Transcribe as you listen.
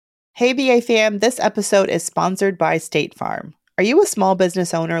Hey, BA fam, this episode is sponsored by State Farm. Are you a small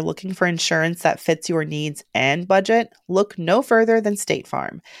business owner looking for insurance that fits your needs and budget? Look no further than State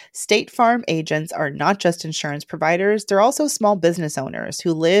Farm. State Farm agents are not just insurance providers, they're also small business owners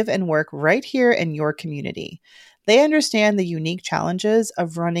who live and work right here in your community. They understand the unique challenges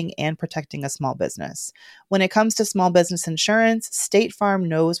of running and protecting a small business. When it comes to small business insurance, State Farm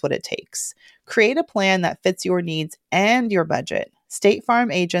knows what it takes. Create a plan that fits your needs and your budget. State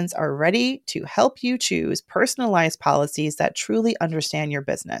Farm agents are ready to help you choose personalized policies that truly understand your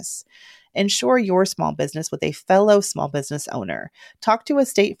business. Insure your small business with a fellow small business owner. Talk to a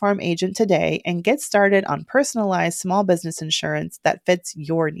State Farm agent today and get started on personalized small business insurance that fits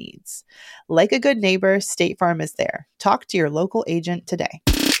your needs. Like a good neighbor, State Farm is there. Talk to your local agent today.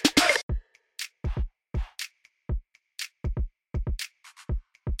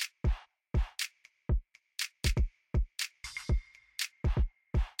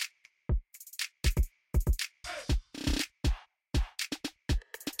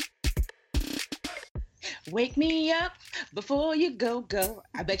 Wake me up before you go.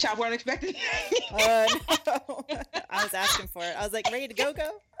 I bet y'all weren't expecting No. I was asking for it. I was like, ready to go?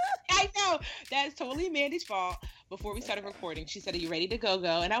 I know. That's totally Mandy's fault. Before we started recording, she said, are you ready to go?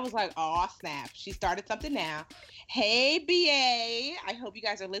 And I was like, oh, snap. She started something now. Hey, BA. I hope you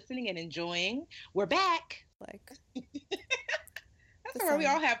guys are listening and enjoying. We're back. That's where we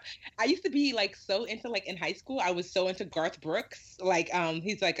all have. I used to be like so into like in high school. I was so into Garth Brooks. Like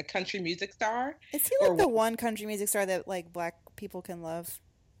he's like a country music star. Is he like the one country music star that like black people can love?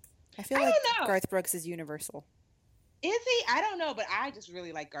 I feel like Garth Brooks is universal. Is he? I don't know, but I just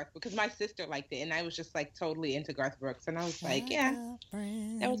really like Garth because my sister liked it, and I was just like totally into Garth Brooks, and I was like, yeah.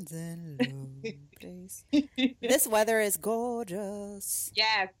 This weather is gorgeous.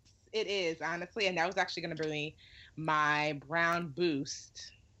 Yes, it is, honestly, and that was actually going to bring me my brown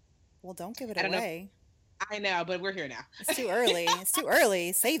boost. Well, don't give it away. I know, but we're here now. It's too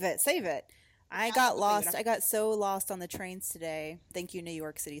early. Save it. I got lost. I got so lost on the trains today. Thank you, New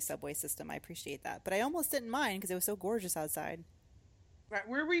York City subway system. I appreciate that. But I almost didn't mind because it was so gorgeous outside. Right.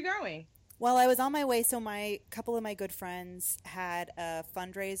 Where were you going? Well, I was on my way. So my couple of my good friends had a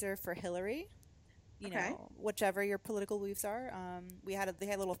fundraiser for Hillary. You know, whichever your political beliefs are. They had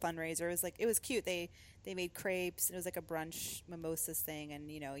a little fundraiser. It was cute. They made crepes. And it was like a brunch mimosas thing, and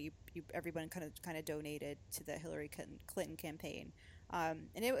everyone kind of donated to the Hillary Clinton campaign. And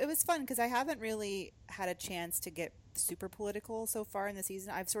it was fun because I haven't really had a chance to get super political so far in the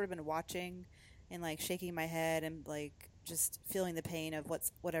season. I've sort of been watching and like shaking my head and like just feeling the pain of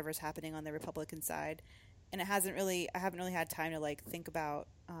whatever's happening on the Republican side. And I haven't really had time to like think about.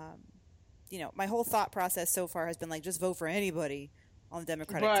 My whole thought process so far has been like, just vote for anybody on the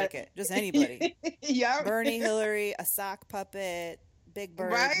Democratic ticket. Just anybody. Yeah. Bernie, Hillary, a sock puppet, Big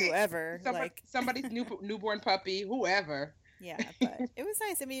Bird, whoever. Somebody's newborn puppy, whoever. Yeah, but it was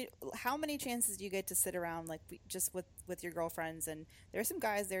nice. I mean, how many chances do you get to sit around like just with your girlfriends? And there's some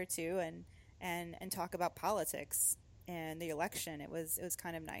guys there too, and talk about politics and the election. It was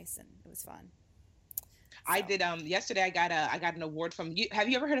kind of nice and it was fun. So. I did yesterday. I got an award from you. Have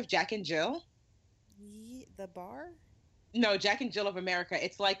you ever heard of Jack and Jill? The bar? No, Jack and Jill of America.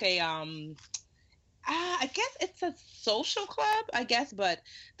 It's like a I guess it's a social club, I guess, but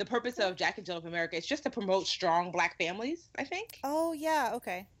the purpose of Jack and Jill of America is just to promote strong Black families, I think. Oh yeah,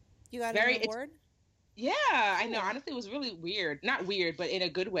 okay. You got an award? Yeah, I know. Honestly, it was really weird. Not weird, but in a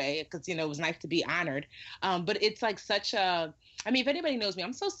good way, because, it was nice to be honored. But it's like such a, I mean, if anybody knows me,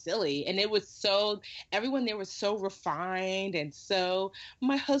 I'm so silly. And everyone there was so refined. And so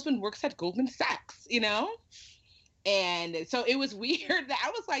my husband works at Goldman Sachs, And so it was weird that I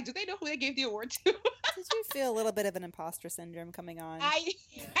was like, do they know who they gave the award to? Did you feel a little bit of an imposter syndrome coming on? I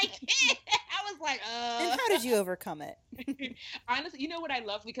did. I was like, And how did you overcome it? Honestly, you know what I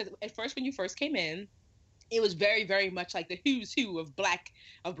love? Because at first, when you first came in, it was very, very much like the who's who of black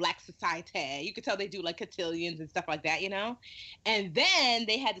society. You could tell they do like cotillions and stuff like that, And then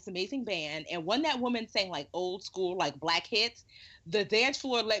they had this amazing band, and when that woman sang like old school like Black hits, the dance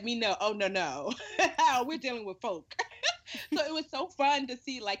floor let me know, oh no, we're dealing with folk. So it was so fun to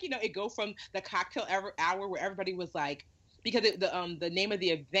see like it go from the cocktail hour where everybody was like, because the name of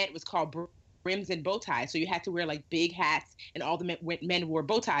the event was called Brims and bow ties, so you had to wear like big hats, and all the men wore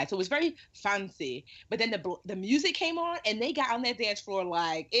bow ties, so it was very fancy. But then the music came on, and they got on that dance floor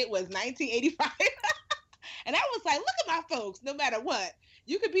like it was 1985. And I was like, look at my folks, no matter what,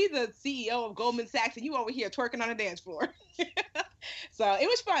 you could be the CEO of Goldman Sachs and you over here twerking on a dance floor. So it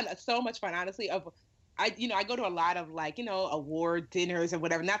was fun, so much fun, honestly. I go to a lot of like award dinners and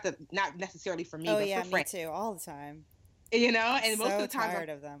whatever, not necessarily for me, but yeah, for friends. Me too, all the time. you know, and most So of the time, tired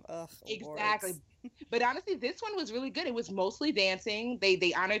of them. Ugh, exactly. awards. But honestly, this one was really good. It was mostly dancing.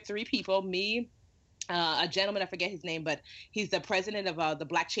 They honored three people. Me, a gentleman, I forget his name, but he's the president of the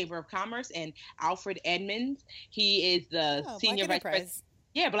Black Chamber of Commerce, and Alfred Edmonds. He is the Oh, Black senior vice president. Enterprise.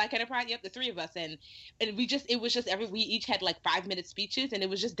 Yeah, Black Enterprise. Yep, the three of us, and it was just we each had like 5 minute speeches, and it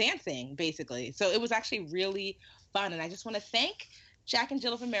was just dancing basically. So it was actually really fun, and I just want to thank Jack and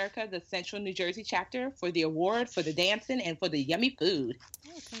Jill of America, the Central New Jersey chapter, for the award, for the dancing, and for the yummy food.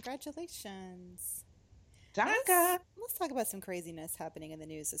 Oh, congratulations. Danka. Let's talk about some craziness happening in the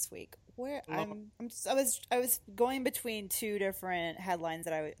news this week. Where Love I was going between two different headlines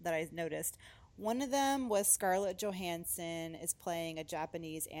that I noticed. One of them was Scarlett Johansson is playing a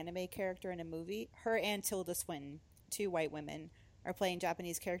Japanese anime character in a movie. Her and Tilda Swinton, two white women, are playing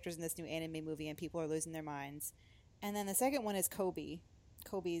Japanese characters in this new anime movie, and people are losing their minds. And then the second one is Kobe.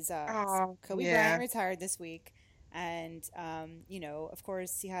 Kobe yeah. Bryant retired this week. And, you know, of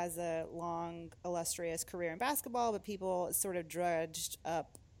course, he has a long, illustrious career in basketball, but people sort of drudged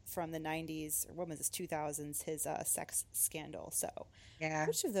up from the 90s, or what was this, 2000s, his sex scandal. So, Yeah.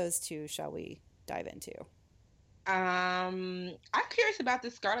 which of those two shall we dive into? I'm curious about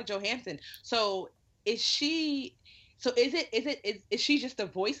this Scarlett Johansson. So is she? So is she just the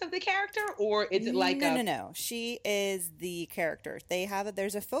voice of the character, or is it like No. She is the character.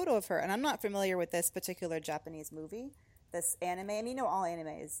 There's a photo of her, and I'm not familiar with this particular Japanese movie, this anime. I mean, you know, all anime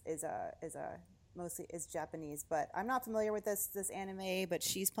is mostly is Japanese, but I'm not familiar with this anime. But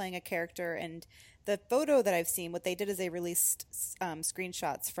she's playing a character, and the photo that I've seen, what they did is they released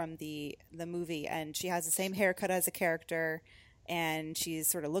screenshots from the movie, and she has the same haircut as a character, and she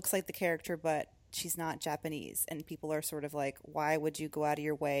sort of looks like the character, but she's not Japanese, and people are sort of like, why would you go out of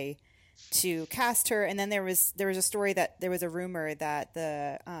your way to cast her? And then there was a story that there was a rumor that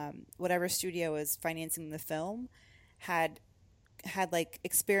the whatever studio is financing the film had like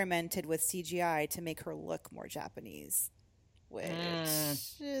experimented with CGI to make her look more Japanese, which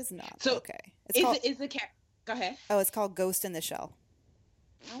is not okay. Go ahead. Oh, it's called Ghost in the Shell.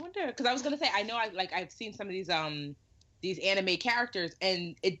 I wonder, because I was gonna say, I know I've seen some of these anime characters,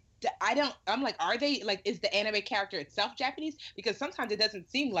 and I'm like, are they like, is the anime character itself Japanese? Because sometimes it doesn't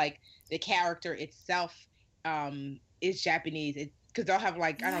seem like the character itself is Japanese. Because they'll have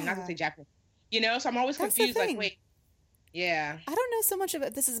like, I don't know, not to say Japanese, you know. So I'm always confused. Like, wait, yeah. I don't know so much of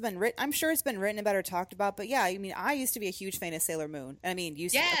it. This has been written. I'm sure it's been written about or talked about. But yeah, I mean, I used to be a huge fan of Sailor Moon. I mean,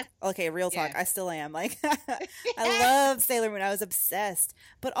 okay, real talk. Yes. I still am. Like, I love Sailor Moon. I was obsessed.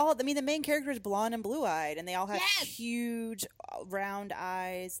 But the main character is blonde and blue eyed, and they all have huge round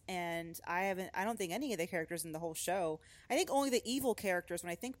eyes. And I don't think any of the characters in the whole show. I think only the evil characters.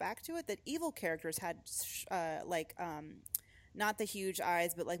 When I think back to it, that evil characters had not the huge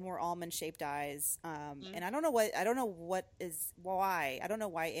eyes, but like more almond-shaped eyes. And I don't know why. I don't know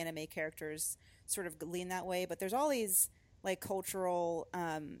why anime characters sort of lean that way. But there's all these like cultural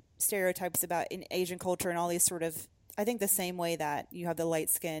stereotypes about in Asian culture, and all these sort of. I think the same way that you have the light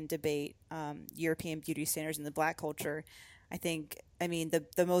skin debate, European beauty standards, and the black culture. I mean,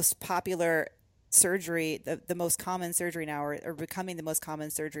 the most popular surgery, the most common surgery now, or becoming the most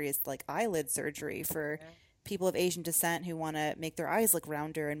common surgery, is like eyelid surgery for people of Asian descent who want to make their eyes look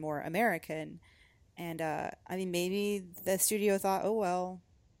rounder and more American. And I mean, maybe the studio thought, oh well,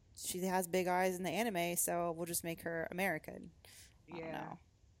 she has big eyes in the anime, so we'll just make her American. I don't know.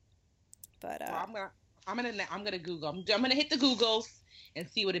 But well, I'm gonna Google. I'm gonna hit the Googles and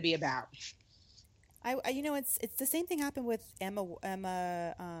see what it'd be about. It's the same thing happened with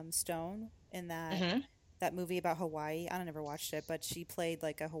Emma Stone in that movie about Hawaii. I never watched it, but she played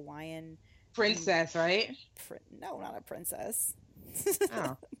like a Hawaiian princess, right? No, not a princess.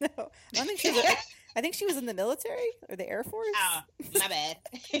 Oh. No, I think she was in the military or the Air Force. Oh, my bad.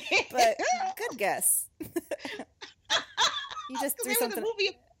 But good guess. You just threw something.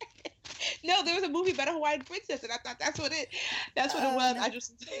 There was a movie about a Hawaiian princess, and I thought that's what it was.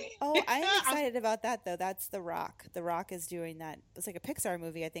 No. I'm excited about that though. That's The Rock. The Rock is doing that. It's like a Pixar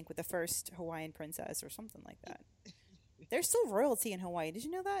movie, I think, with the first Hawaiian princess or something like that. There's still royalty in Hawaii. Did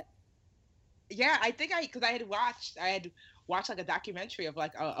you know that? Yeah, I think because I had watched like a documentary of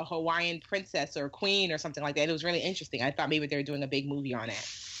like a Hawaiian princess or queen or something like that. It was really interesting. I thought maybe they were doing a big movie on it.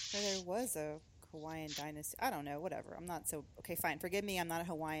 There was a Hawaiian dynasty. I don't know, whatever. I'm not so okay, fine. Forgive me, I'm not a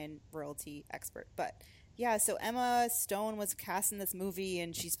Hawaiian royalty expert. But yeah, so Emma Stone was cast in this movie,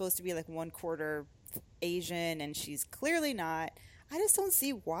 and she's supposed to be like 1/4 Asian, and she's clearly not. I just don't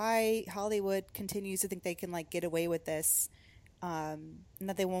see why Hollywood continues to think they can like get away with this. And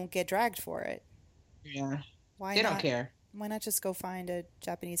that they won't get dragged for it. Yeah. Why they not? Don't care. Why not just go find a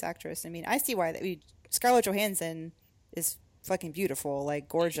Japanese actress? I mean, I see why. Scarlett Johansson is fucking beautiful, like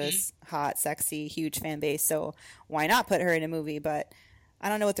gorgeous, hot, sexy, huge fan base. So why not put her in a movie? But I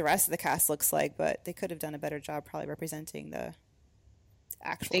don't know what the rest of the cast looks like, but they could have done a better job probably representing the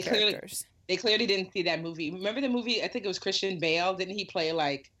actual characters. They clearly didn't see that movie. Remember the movie? I think it was Christian Bale. Didn't he play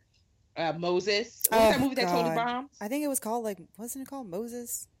like Moses? What was that movie that totally bombed? I think it was called wasn't it called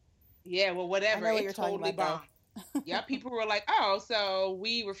Moses? Yeah, well, whatever. I know what you're totally talking about, bombed. Yeah, people were like, "Oh, so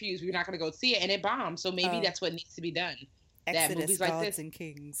we refuse. We're not going to go see it," and it bombed. So maybe that's what needs to be done. Exodus, that movies like Gods this and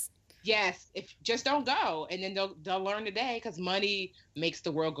Kings. Yes, if just don't go, and then they'll learn today because money makes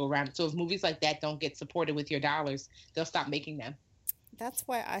the world go round. So if movies like that don't get supported with your dollars, they'll stop making them. That's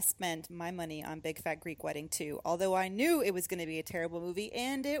why I spent my money on Big Fat Greek Wedding 2. Although I knew it was going to be a terrible movie,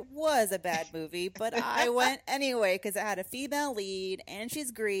 and it was a bad movie, but I went anyway because it had a female lead, and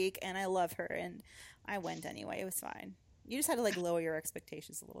she's Greek, and I love her, and I went anyway. It was fine. You just had to lower your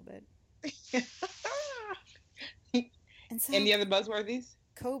expectations a little bit. And so, any other buzzworthies?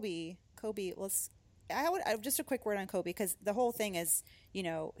 Kobe. Just a quick word on Kobe because the whole thing is,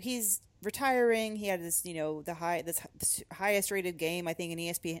 he's retiring. He had this, this highest rated game I think in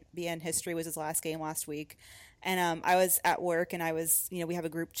ESPN history was his last game last week, and I was at work and I was, we have a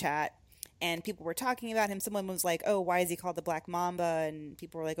group chat and people were talking about him. Someone was like, "Oh, why is he called the Black Mamba?" And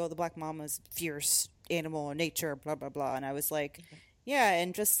people were like, "Oh, the Black Mamba's fierce animal in nature, blah blah blah." And I was like, yeah,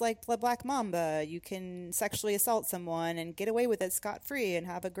 and just like the Black Mamba, you can sexually assault someone and get away with it scot-free and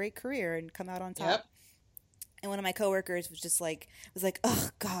have a great career and come out on top. Yep. And one of my coworkers was like, "Oh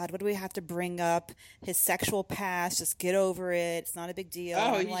God, what do we have to bring up? His sexual past, just get over it. It's not a big deal."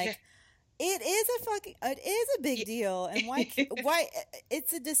 I'm like, it is a big deal. And why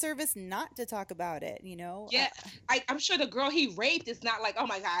it's a disservice not to talk about it, Yeah. I'm sure the girl he raped is not like, "Oh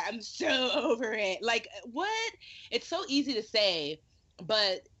my God, I'm so over it." Like, what? It's so easy to say,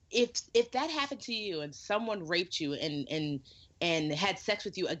 but if that happened to you and someone raped you and had sex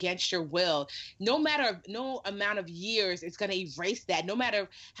with you against your will, no amount of years it's going to erase that. No matter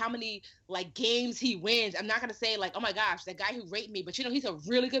how many games he wins, I'm not going to say "Oh my gosh, that guy who raped me," but he's a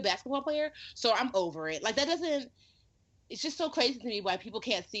really good basketball player, so I'm over it. That doesn't. It's just so crazy to me why people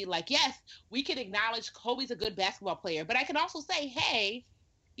can't see yes, we can acknowledge Kobe's a good basketball player, but I can also say, hey,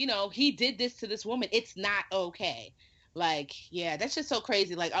 he did this to this woman. It's not okay. Yeah, that's just so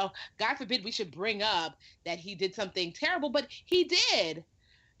crazy. Oh, God forbid we should bring up that he did something terrible, but he did,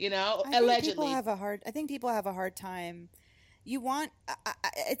 allegedly. I think people have a hard time.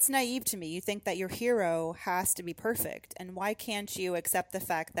 It's naive to me. You think that your hero has to be perfect. And why can't you accept the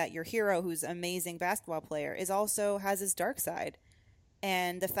fact that your hero, who's an amazing basketball player, has his dark side?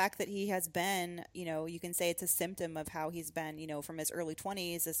 And the fact that he has been, you can say it's a symptom of how he's been, from his early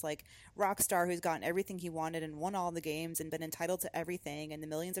 20s, this rock star who's gotten everything he wanted and won all the games and been entitled to everything and the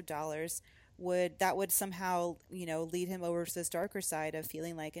millions of dollars would somehow, lead him over to this darker side of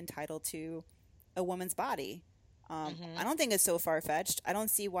feeling entitled to a woman's body. I don't think it's so far-fetched. I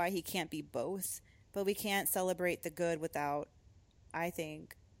don't see why he can't be both, but we can't celebrate the good without, I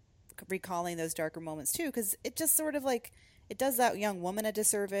think, recalling those darker moments too, because it just sort of it does that young woman a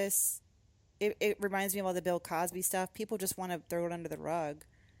disservice. It reminds me of all the Bill Cosby stuff. People just want to throw it under the rug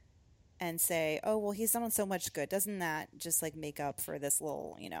and say, "Oh, well, he's done so much good." Doesn't that just make up for this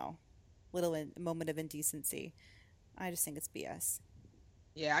little moment of indecency? I just think it's BS.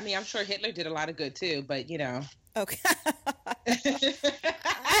 Yeah, I mean, I'm sure Hitler did a lot of good too, but Okay.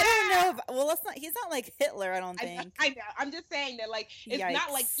 I don't know. Well, he's not like Hitler, I don't think. I know. I'm just saying that, it's Yikes. Not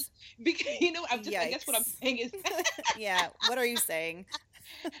because, I guess what I'm saying is. Yeah. What are you saying?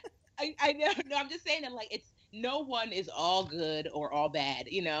 I know. No, I'm just saying that, it's no one is all good or all bad,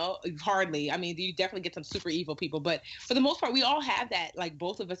 hardly. I mean, you definitely get some super evil people, but for the most part, we all have that,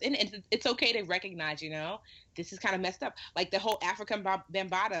 both of us. And it's okay to recognize, this is kind of messed up. The whole African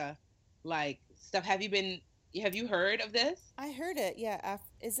Bambaataa, stuff. Have you heard of this? I heard it. Yeah.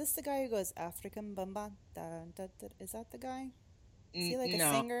 Is this the guy who goes African Bambaataa? Is that the guy? Is he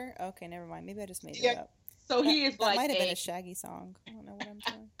a singer? Okay, never mind. Maybe I just made it up. So he is that might have been a Shaggy song. I don't know what I'm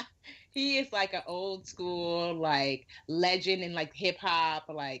doing. He is an old school legend in hip hop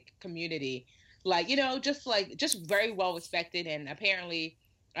community, just very well respected. And apparently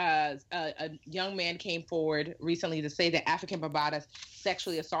a young man came forward recently to say that African Bambaataa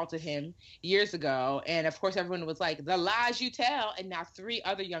sexually assaulted him years ago, and of course everyone was like, "The lies you tell." And now 3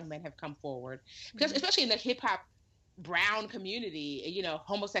 other young men have come forward because especially in the hip hop brown community,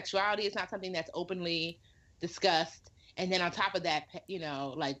 homosexuality is not something that's openly discussed. And then on top of that,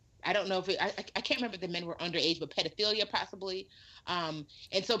 I don't know if I can't remember if the men were underage, but pedophilia possibly. And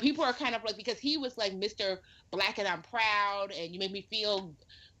so people are kind of because he was Mr. Black and I'm proud, and you make me feel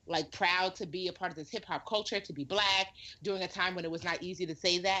like proud to be a part of this hip hop culture, to be black during a time when it was not easy to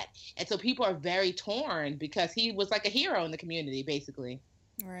say that. And so people are very torn because he was like a hero in the community, basically.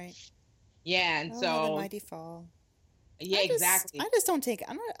 Right. Yeah, and Oh, the so mighty fall. yeah, exactly. I just don't think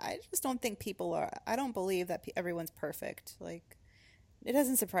I just don't think people are. I don't believe that everyone's perfect. Like, it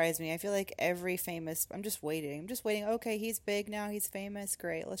doesn't surprise me. I feel like every famous. I'm just waiting. I'm just waiting. Okay, he's big now. He's famous.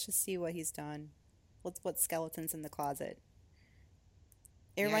 Great. Let's just see what he's done. What skeletons in the closet.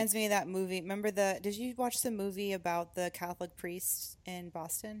 It Yeah. reminds me of that movie. Remember did you watch the movie about the Catholic priest in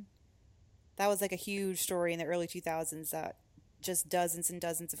Boston? That was like a huge story in the early 2000s that just dozens and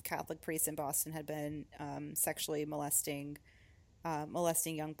dozens of Catholic priests in Boston had been sexually molesting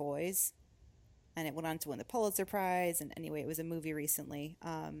young boys. And it went on to win the Pulitzer Prize. And anyway, it was a movie recently.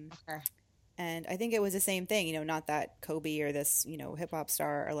 Okay. And I think it was the same thing, not that Kobe or this, hip hop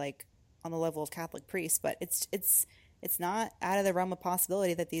star are like on the level of Catholic priests, but it's not out of the realm of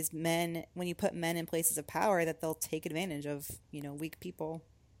possibility that these men, when you put men in places of power, that they'll take advantage of, weak people.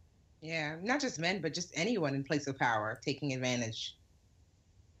 Yeah, not just men, but just anyone in place of power taking advantage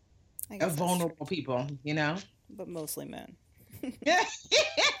I guess of vulnerable people, But mostly men.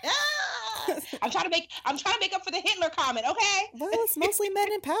 I'm trying to make up for the Hitler comment, okay? Well, it's mostly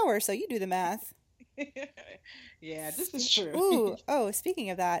men in power, so you do the math. Yeah, this is true. Ooh, oh, speaking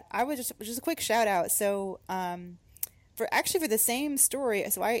of that, I was just a quick shout out. So, for the same story,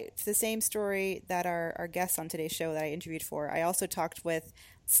 for the same story that our guest on today's show that I interviewed for, I also talked with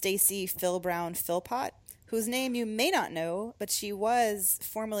Stacy Phil Brown Philpott, whose name you may not know, but she was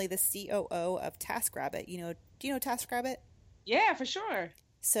formerly the COO of TaskRabbit. Do you know TaskRabbit? Yeah, for sure.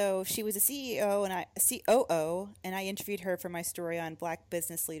 So she was a COO, and I interviewed her for my story on Black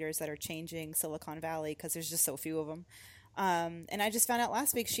business leaders that are changing Silicon Valley because there's just so few of them. And I just found out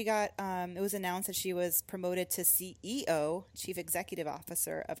last week she got it was announced that she was promoted to CEO, Chief Executive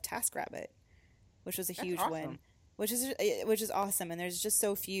Officer of TaskRabbit, which was a huge win, which is awesome. And there's just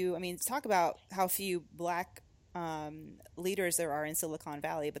so few. I mean, talk about how few Black leaders there are in Silicon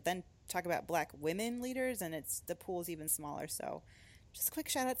Valley, but then talk about Black women leaders, and the pool's even smaller. So. Just a quick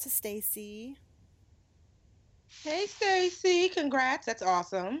shout out to Stacy. Hey, Stacy! Congrats, that's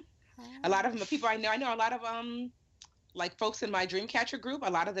awesome. Hi. A lot of them, people I know a lot of like folks in my Dreamcatcher group.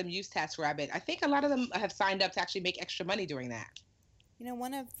 A lot of them use TaskRabbit. I think a lot of them have signed up to actually make extra money doing that.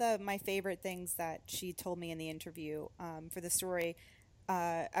 One of my favorite things that she told me in the interview for the story.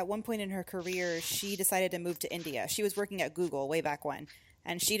 At one point in her career, she decided to move to India. She was working at Google way back when.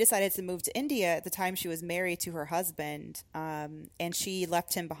 And she decided to move to India at the time she was married to her husband, and she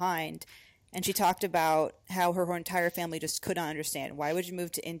left him behind. And she talked about how her entire family just could not understand. Why would you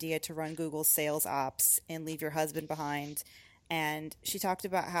move to India to run Google's sales ops and leave your husband behind? And she talked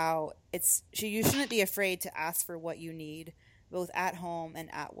about how you shouldn't be afraid to ask for what you need, both at home and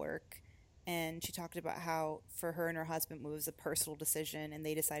at work. And she talked about how for her and her husband it was a personal decision, and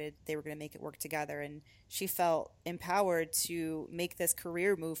they decided they were going to make it work together. And she felt empowered to make this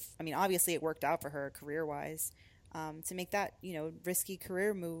career move. I mean, obviously it worked out for her career-wise, to make that, risky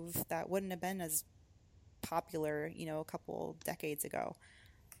career move that wouldn't have been as popular, a couple decades ago.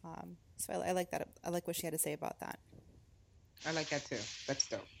 So I like that. I like what she had to say about that. I like that too. That's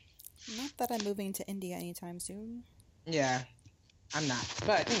dope. Not that I'm moving to India anytime soon. Yeah, I'm not,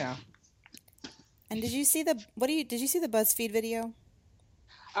 but And did you see the BuzzFeed video?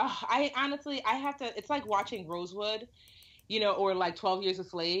 I honestly, I have to. It's like watching Rosewood, or like 12 Years a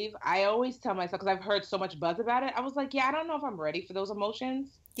Slave. I always tell myself, because I've heard so much buzz about it. I was like, yeah, I don't know if I'm ready for those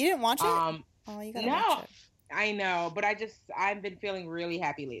emotions. You didn't watch it? Oh, you gotta watch it. I know, but I've been feeling really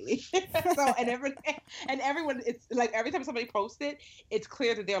happy lately. So and everyone, it's like every time somebody posts it, it's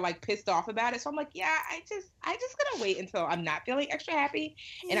clear that they're like pissed off about it. So I'm like, yeah, I just gonna wait until I'm not feeling extra happy,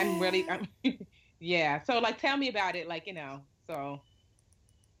 and I'm yeah. So like, tell me about it, like so.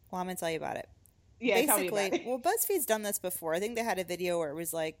 Well, I'm gonna tell you about it. Yeah, basically, tell me about it. Well, BuzzFeed's done this before. I think they had a video where it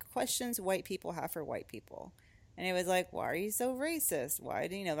was like questions white people have for white people. And it was like, why are you so racist? Why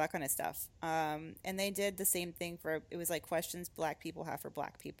do you know that kind of stuff? And they did the same thing it was like questions black people have for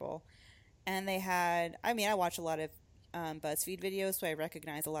black people. And they had, I watch a lot of BuzzFeed videos, so I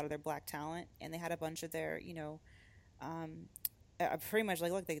recognize a lot of their black talent. And they had a bunch of their, pretty much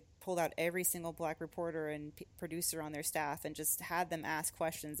like, look, they pulled out every single black reporter and producer on their staff and just had them ask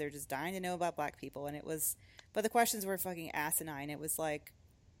questions. They're just dying to know about black people. And but the questions were fucking asinine. It was like,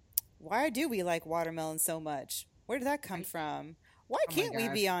 why do we like watermelon so much? Where did that come from? Why can't we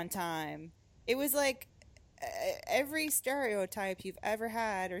be on time? It was like every stereotype you've ever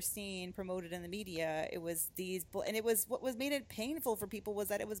had or seen promoted in the media. It was and it was what was made it painful for people was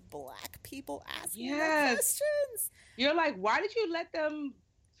that it was black people asking questions. You're like, why did you let them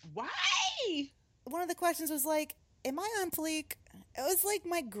Why? One of the questions was like, "Am I on fleek?" It was like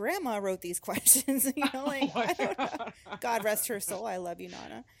my grandma wrote these questions, like I don't know. God rest her soul. I love you,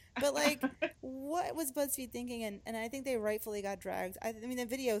 Nana. But like, what was BuzzFeed thinking? And I think they rightfully got dragged. I mean, the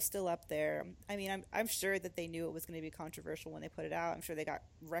video's still up there. I mean, I'm sure that they knew it was going to be controversial when they put it out. I'm sure they got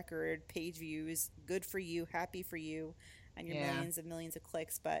record page views. Good for you, happy for you, and your millions of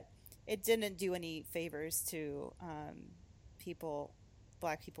clicks. But it didn't do any favors to people,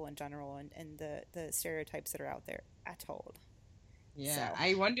 Black people in general, and the stereotypes that are out there at all. Yeah, so.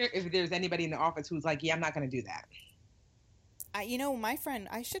 I wonder if there's anybody in the office who's like, yeah, I'm not going to do that. My friend,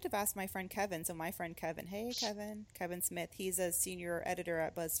 I should have asked my friend Kevin. So my friend Kevin, hey Kevin Smith, he's a senior editor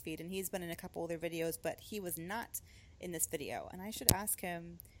at BuzzFeed, and he's been in a couple other videos, but he was not in this video. And I should ask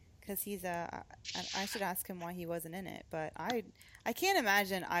him, because I should ask him why he wasn't in it. But I can't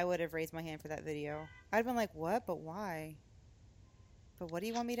imagine I would have raised my hand for that video. I'd have been like, what? But why? But what do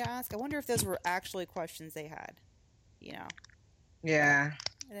you want me to ask? I wonder if those were actually questions they had, Yeah.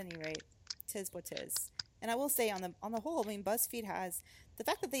 At any rate, tis what tis. And I will say, on the whole, I mean, BuzzFeed has the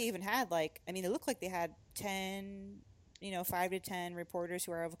fact that they even had it looked like they had 10, 5 to 10 reporters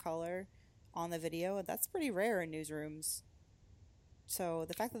who are of color on the video. That's pretty rare in newsrooms. So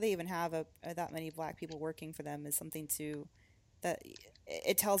the fact that they even have that many Black people working for them is something that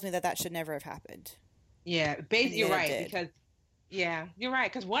it tells me that should never have happened. Yeah, basically, you're right, because. Yeah, you're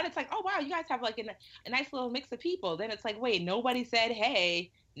right. Because one, it's like, oh, wow, you guys have like a nice little mix of people. Then it's like, wait, nobody said, hey,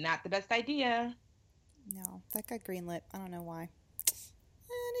 not the best idea. No, that got greenlit. I don't know why.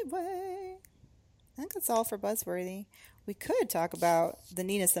 Anyway, I think that's all for Buzzworthy. We could talk about the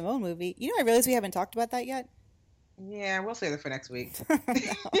Nina Simone movie. I realize we haven't talked about that yet. Yeah, we'll save it for next week.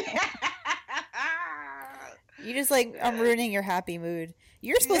 You just I'm ruining your happy mood.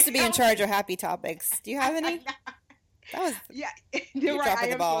 You're supposed to be in charge of happy topics. Do you have any? Yeah, you're right. I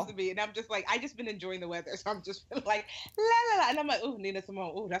am supposed to be, and I'm just like, I just been enjoying the weather, so I'm just like, la la la, and I'm like, oh, Nina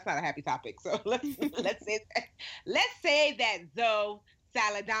Simone, oh, that's not a happy topic. So let's say that Zoe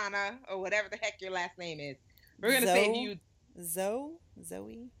Saladana, or whatever the heck your last name is. We're gonna save you Zoe,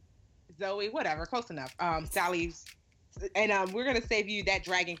 whatever, close enough. Sally's, and we're gonna save you that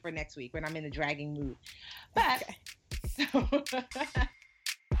dragging for next week when I'm in the dragging mood. But okay.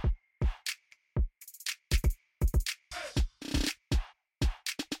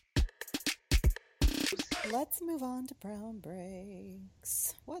 Let's move on to brown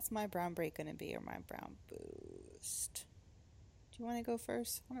breaks. What's my brown break going to be, or my brown boost? Do you want to go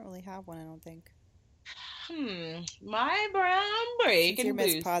first? I don't really have one, I don't think. My brown break Since and your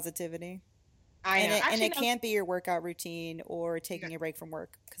boost. Miss Positivity. I know. And it can't be your workout routine or taking a break from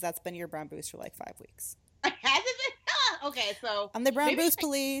work, because that's been your brown boost for like 5 weeks. Has it been? Okay, so I'm the brown boost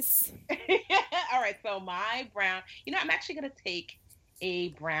police. All right, so my brown, I'm actually going to take a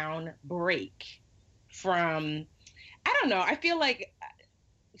brown break from, I don't know, I feel like,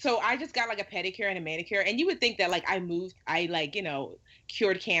 so I just got like a pedicure and a manicure, and you would think that I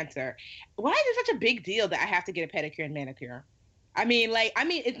cured cancer. Why is it such a big deal that I have to get a pedicure and manicure? I mean,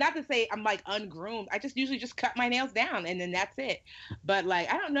 it's not to say I'm like ungroomed. I just usually just cut my nails down and then that's it. But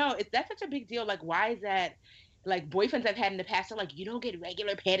I don't know, that's such a big deal. Like, why is that? Like, boyfriends I've had in the past are like, you don't get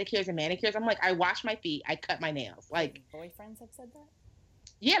regular pedicures and manicures. I'm like, I wash my feet, I cut my nails. Like, boyfriends have said that?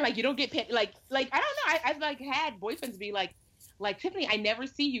 Yeah, you don't get like I don't know. I've had boyfriends be like Tiffany, I never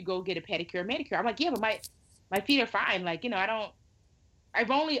see you go get a pedicure or manicure. I'm like, yeah, but my feet are fine. I don't. I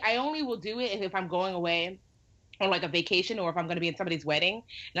only will do it if I'm going away on like a vacation, or if I'm going to be in somebody's wedding,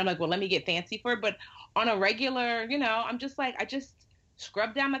 and I'm like, well, let me get fancy for it. But on a regular, I'm just like, I just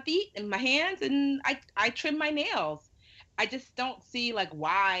scrub down my feet and my hands, and I trim my nails. I just don't see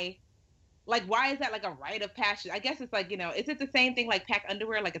why. Why is that like a rite of passage? I guess it's is it the same thing like pack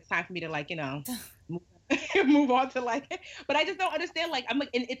underwear? Like, it's time for me to move on to but I just don't understand. I'm like,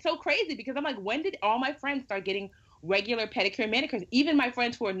 and it's so crazy because I'm like, when did all my friends start getting regular pedicure and manicures? Even my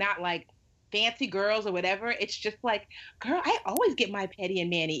friends who are not like fancy girls or whatever, it's just like, girl, I always get my pedi and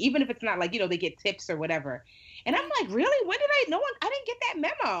mani, even if it's not they get tips or whatever. And I'm like, really? When did I didn't get that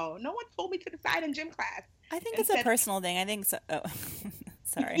memo. No one pulled me to the side in gym class. I think it's a personal thing. I think so. Oh,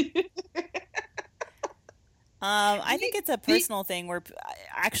 sorry. I think it's a personal thing where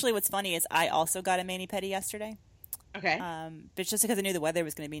actually what's funny is I also got a mani-pedi yesterday. Okay. But just because I knew the weather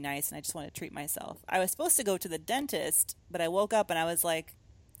was going to be nice and I just wanted to treat myself. I was supposed to go to the dentist, but I woke up and I was like,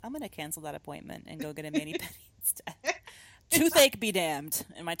 I'm going to cancel that appointment and go get a mani-pedi instead. Toothache be damned.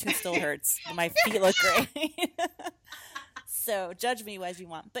 And my tooth still hurts. My feet look great. So judge me as you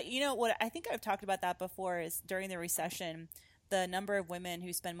want. But you know what? I think I've talked about that before is during the recession, the number of women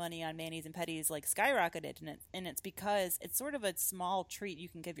who spend money on manis and pedis like skyrocketed, and it's because it's sort of a small treat you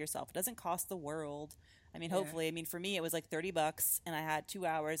can give yourself. It doesn't cost the world. I mean, hopefully, I mean, for me, it was like $30, and I had 2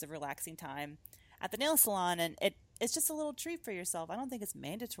 hours of relaxing time at the nail salon, and it's just a little treat for yourself. I don't think it's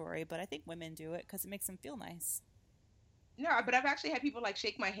mandatory, but I think women do it because it makes them feel nice. No, but I've actually had people like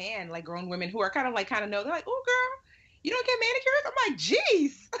shake my hand, like grown women who are kind of know. They're like, "Oh, girl, you don't get manicures?" I'm like,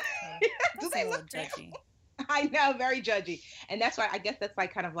 "Jeez." Do they look judgy? I know, very judgy. And that's why I guess that's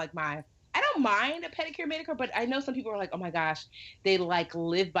like kind of like I don't mind a pedicure, manicure, but I know some people are like, oh my gosh, they like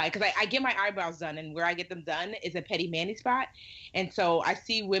live by it. Because I get my eyebrows done, and where I get them done is a pedi mani spot. And so I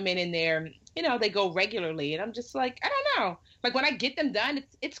see women in there, they go regularly. And I'm just like, I don't know. Like when I get them done,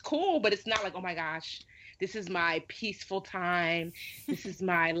 it's cool, but it's not like, oh my gosh, this is my peaceful time. This is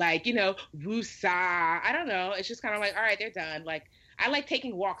my woosah. I don't know. It's just kind of like, all right, they're done. Like I like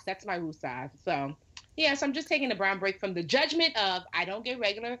taking walks. That's my woosah. So yeah, so I'm just taking a brown break from the judgment of I don't get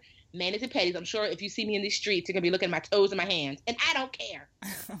regular manis and pedis. I'm sure if you see me in these streets, you're going to be looking at my toes and my hands. And I don't care.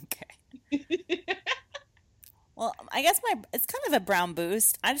 Okay. Well, I guess it's kind of a brown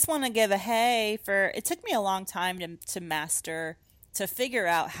boost. I just want to give a hey for, it took me a long time to figure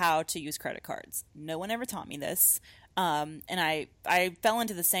out how to use credit cards. No one ever taught me this. And I fell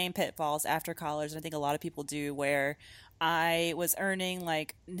into the same pitfalls after college, and I think a lot of people do, where I was earning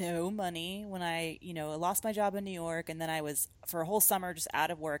like no money when I lost my job in New York, and then I was for a whole summer just out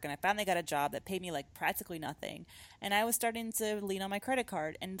of work, and I finally got a job that paid me like practically nothing, and I was starting to lean on my credit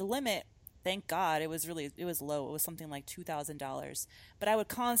card, and the limit, thank God, it was low. It was something like $2,000, but I would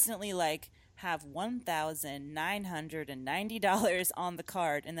constantly like have $1,990 on the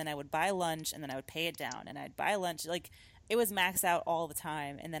card, and then I would buy lunch, and then I would pay it down, and I'd buy lunch, like it was maxed out all the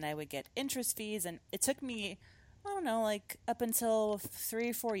time, and then I would get interest fees, and it took me, I don't know, like up until 3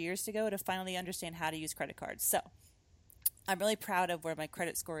 or 4 years ago to finally understand how to use credit cards. So I'm really proud of where my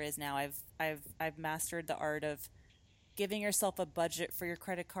credit score is now. I've mastered the art of giving yourself a budget for your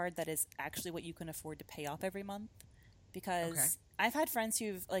credit card that is actually what you can afford to pay off every month. Because I've had friends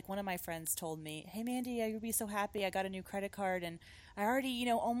like one of my friends told me, hey Mandy, I would be so happy I got a new credit card and I already,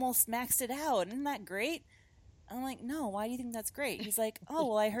 almost maxed it out. Isn't that great? I'm like, no, why do you think that's great? He's like, oh,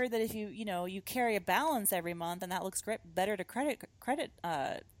 well, I heard that if you carry a balance every month, and that looks great, better to credit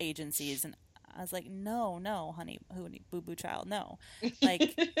agencies. And I was like, no, honey, boo-boo child, no.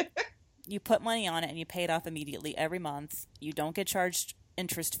 Like, you put money on it and you pay it off immediately every month. You don't get charged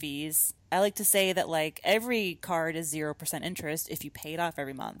interest fees. I like to say that, like, every card is 0% interest if you pay it off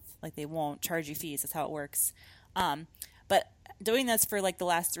every month. Like, they won't charge you fees. That's how it works. But doing this for like the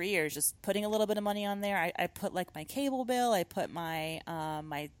last 3 years, just putting a little bit of money on there. I put like my cable bill, I put my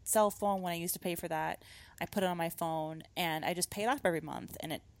my cell phone when I used to pay for that. I put it on my phone, and I just pay it off every month.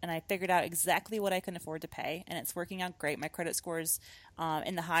 And I figured out exactly what I can afford to pay, and it's working out great. My credit score's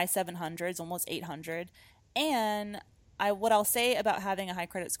in the high 700s, almost 800. And what I'll say about having a high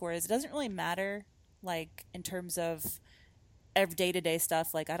credit score is it doesn't really matter, like in terms of every day-to-day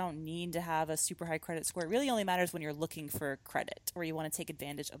stuff. Like, I don't need to have a super high credit score. It really only matters when you're looking for credit or you want to take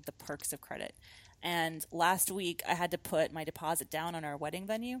advantage of the perks of credit. And last week I had to put my deposit down on our wedding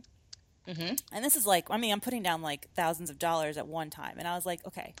venue. Mm-hmm. And this is like, I'm putting down like thousands of dollars at one time. And I was like,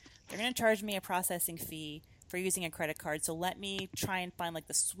 okay, they're going to charge me a processing fee for using a credit card. So let me try and find like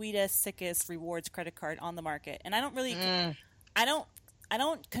the sweetest, sickest rewards credit card on the market. And I don't really, I don't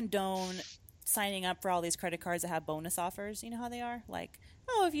condone signing up for all these credit cards that have bonus offers. You know how they are? Like,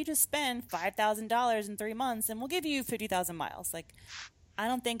 oh, if you just spend $5,000 in 3 months, and we'll give you 50,000 miles. Like, I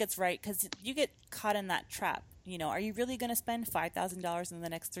don't think it's right, because you get caught in that trap. Are you really going to spend $5,000 in the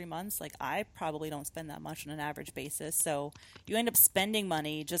next 3 months? Like, I probably don't spend that much on an average basis. So you end up spending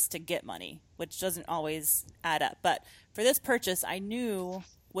money just to get money, which doesn't always add up. But for this purchase, I knew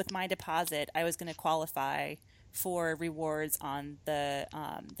with my deposit I was going to qualify for rewards on the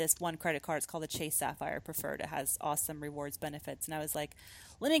this one credit card. It's called the Chase Sapphire Preferred. It has awesome rewards benefits. And I was like,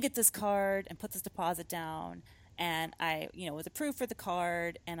 let me get this card and put this deposit down. And I, was approved for the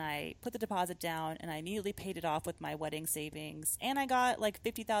card, and I put the deposit down, and I immediately paid it off with my wedding savings. And I got like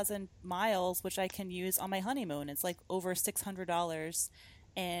 50,000 miles, which I can use on my honeymoon. It's like over $600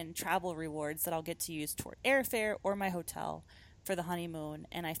 in travel rewards that I'll get to use toward airfare or my hotel for the honeymoon.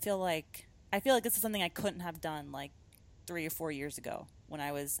 And I feel like this is something I couldn't have done like 3 or 4 years ago when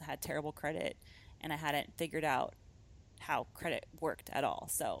I had terrible credit and I hadn't figured out how credit worked at all.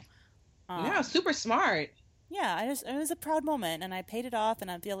 So, yeah, super smart. Yeah, it was a proud moment, and I paid it off,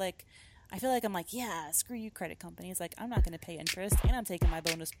 and I feel like I'm like, yeah, screw you, credit companies. Like, I'm not going to pay interest, and I'm taking my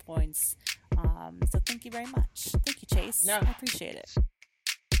bonus points. So thank you very much. Thank you, Chase. No. I appreciate it.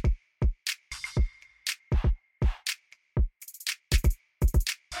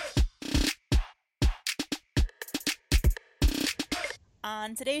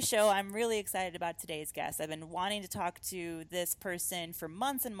 On today's show, I'm really excited about today's guest. I've been wanting to talk to this person for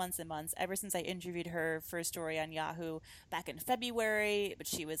months and months and months, ever since I interviewed her for a story on Yahoo back in February. But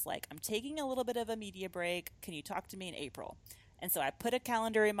she was like, I'm taking a little bit of a media break. Can you talk to me in April? And so I put a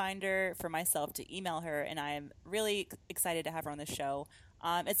calendar reminder for myself to email her, and I am really excited to have her on the show.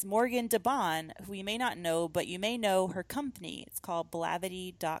 It's Morgan DeBaun, who you may not know, but you may know her company. It's called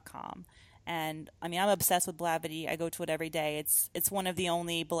Blavity.com. And I mean, I'm obsessed with Blavity. I go to it every day. It's one of the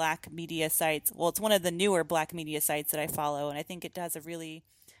only Black media sites. Well, it's one of the newer Black media sites that I follow, and I think it does a really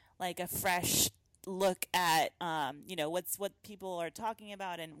like a fresh look at what people are talking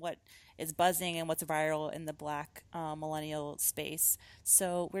about and what is buzzing and what's viral in the Black millennial space.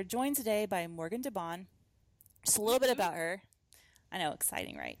 So we're joined today by Morgan DeBaun. Just a little bit about her. I know,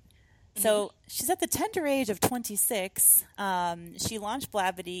 exciting, right? So she's at the tender age of 26. She launched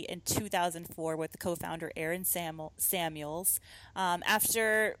Blavity in 2004 with the co-founder Aaron Samuels.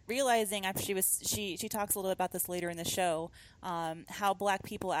 After realizing, she talks a little bit about this later in the show, how Black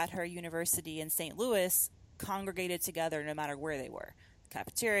people at her university in St. Louis congregated together no matter where they were. The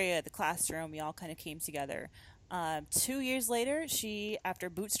cafeteria, the classroom, we all kind of came together. 2 years later, after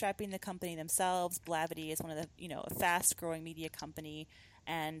bootstrapping the company themselves, Blavity is one of the, a fast-growing media company.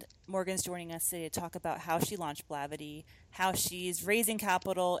 And Morgan's joining us today to talk about how she launched Blavity, how she's raising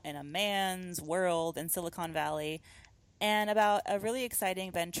capital in a man's world in Silicon Valley, and about a really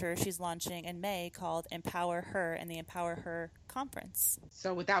exciting venture she's launching in May called EmpowerHER and the EmpowerHER conference.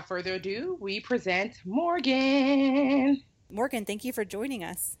 So without further ado, we present Morgan. Morgan, thank you for joining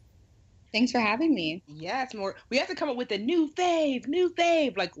us. Thanks for having me. Yes, we have to come up with a new fave,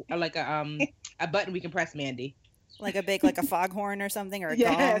 like a button we can press, Mandy. Like a foghorn or something, or a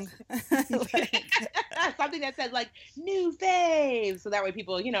yes. gong. Something that says like new fave, so that way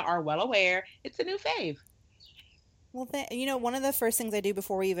people, are well aware it's a new fave. Well, one of the first things I do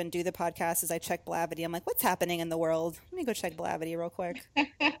before we even do the podcast is I check Blavity. I'm like, what's happening in the world? Let me go check Blavity real quick.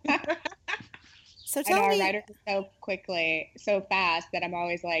 So tell me. I write it so fast that I'm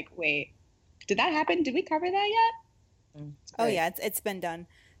always like, wait, did that happen? Did we cover that yet? Oh yeah, it's been done.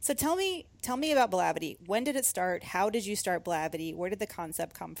 So tell me about Blavity. When did it start? How did you start Blavity? Where did the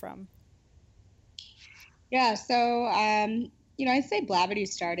concept come from? Yeah, so I'd say Blavity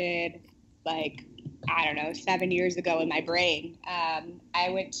started 7 years ago in my brain. I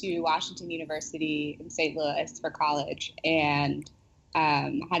went to Washington University in St. Louis for college and had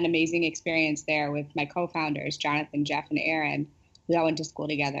an amazing experience there with my co-founders, Jonathan, Jeff, and Aaron. We all went to school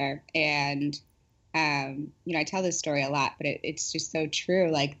together, and I tell this story a lot, but it's just so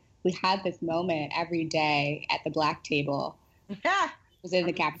true. Like, we had this moment every day at the Black table. It was in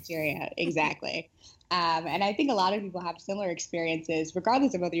the cafeteria, exactly. And I think a lot of people have similar experiences,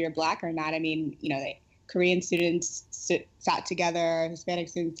 regardless of whether you're Black or not. I mean, Korean students sat together, Hispanic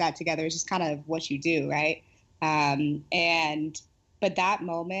students sat together. It's just kind of what you do, right? But that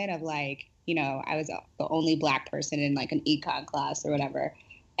moment of I was the only Black person in an econ class or whatever,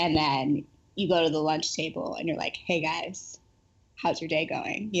 and then you go to the lunch table and you're like, hey guys, how's your day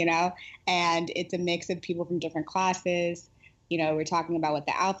going? And it's a mix of people from different classes. We're talking about what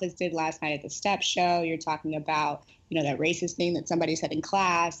the Alphas did last night at the STEP show. You're talking about, that racist thing that somebody said in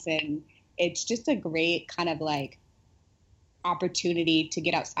class. And it's just a great kind of opportunity to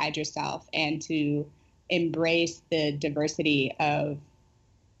get outside yourself and to embrace the diversity of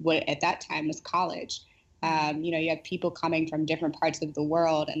what at that time was college. You have people coming from different parts of the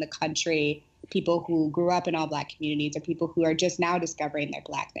world and the country, people who grew up in all Black communities, or people who are just now discovering their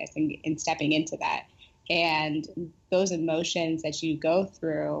Blackness and stepping into that. And those emotions that you go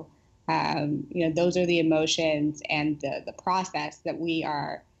through, those are the emotions and the process that we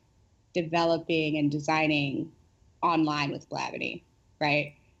are developing and designing online with Blavity,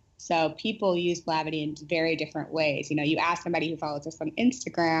 right? So people use Blavity in very different ways. You ask somebody who follows us on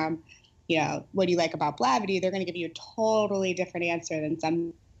Instagram, what do you like about Blavity? They're going to give you a totally different answer than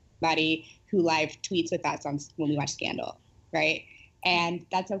somebody who live tweets with us when we watch Scandal, right? And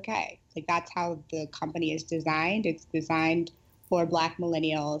that's okay. That's how the company is designed. It's designed for Black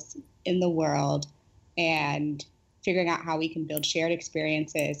millennials in the world and figuring out how we can build shared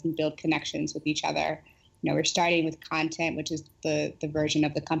experiences and build connections with each other. We're starting with content, which is the version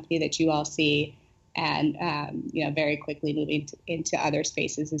of the company that you all see, and very quickly moving into other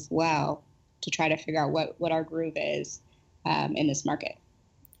spaces as well to try to figure out what our groove is in this market.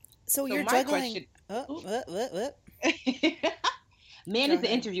 So you're juggling. Man is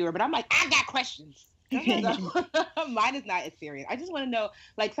the interviewer, but I'm like, I got questions. Mine is not as serious. I just want to know,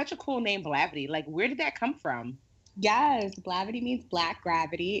 such a cool name, Blavity. Where did that come from? Yes, Blavity means black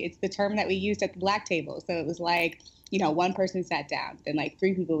gravity. It's the term that we used at the black table. So it was like, one person sat down, then like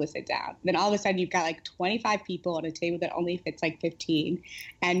three people would sit down. Then all of a sudden you've got like 25 people on a table that only fits like 15.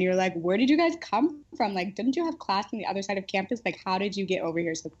 And you're like, where did you guys come from? Like, didn't you have class on the other side of campus? Like, how did you get over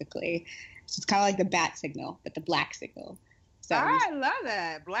here so quickly? So it's kind of like the bat signal, but the black signal. So I love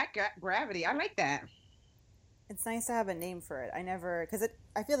that. Black gravity. I like that. It's nice to have a name for it.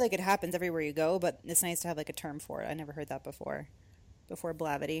 I feel like it happens everywhere you go, but it's nice to have like a term for it. I never heard that before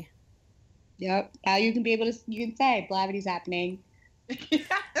Blavity. Yep. Now you can say Blavity's happening.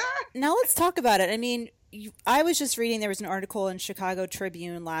 Now let's talk about it. I mean, I was just reading, there was an article in Chicago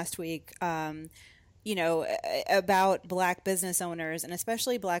Tribune last week, about Black business owners and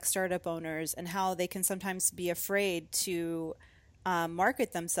especially Black startup owners and how they can sometimes be afraid to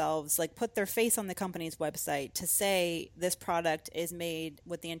market themselves, like put their face on the company's website to say this product is made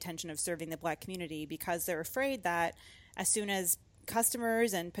with the intention of serving the Black community, because they're afraid that as soon as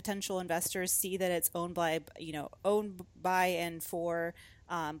customers and potential investors see that it's owned by and for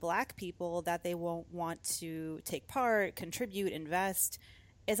Black people, that they won't want to take part, contribute, invest.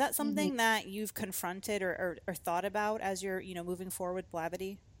 Is that something that you've confronted or thought about as you're moving forward with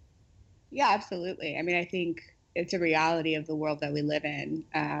Blavity? Yeah, absolutely. I mean, I think it's a reality of the world that we live in,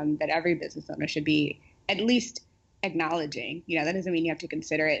 that every business owner should be at least acknowledging. That doesn't mean you have to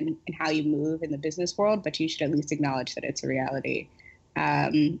consider it in how you move in the business world, but you should at least acknowledge that it's a reality.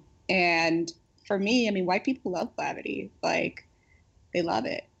 And for me, I mean, white people love Blavity. Like, they love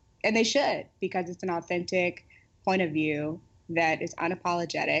it. And they should, because it's an authentic point of view that is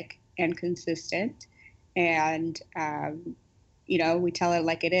unapologetic and consistent. And, we tell it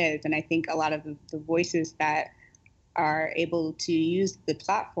like it is. And I think a lot of the voices that are able to use the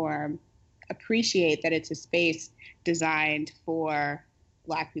platform appreciate that it's a space designed for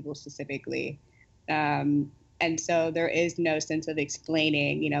Black people specifically. And so there is no sense of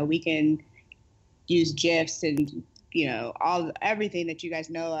explaining. We can use GIFs and, everything that you guys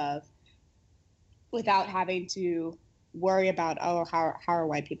know of without having to worry about, how are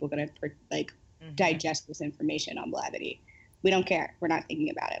white people going to digest this information on Blavity? We don't care. We're not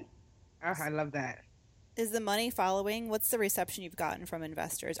thinking about it. Oh, I love that. Is the money following? What's the reception you've gotten from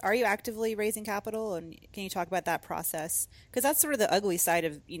investors? Are you actively raising capital? And can you talk about that process? Because that's sort of the ugly side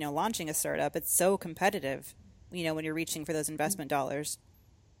of, launching a startup. It's so competitive, when you're reaching for those investment dollars.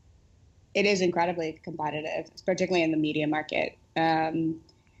 It is incredibly competitive, particularly in the media market. And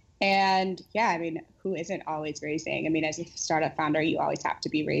yeah, I mean, who isn't always raising? I mean, as a startup founder, you always have to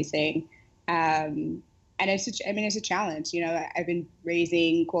be raising. And it's a challenge. I've been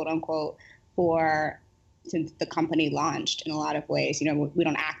raising, quote unquote, since the company launched in a lot of ways. We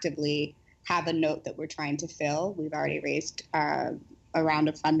don't actively have a note that we're trying to fill. We've already raised a round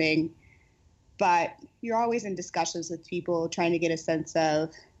of funding, but you're always in discussions with people trying to get a sense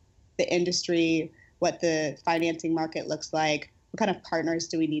of the industry, what the financing market looks like, what kind of partners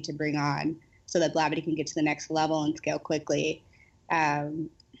do we need to bring on so that Blavity can get to the next level and scale quickly. And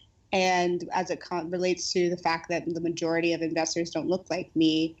as it relates to the fact that the majority of investors don't look like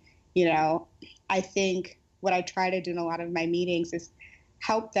me, I think what I try to do in a lot of my meetings is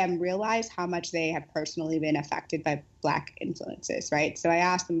help them realize how much they have personally been affected by Black influences, right? So I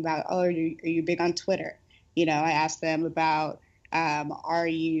ask them about, are you big on Twitter? I ask them about, what are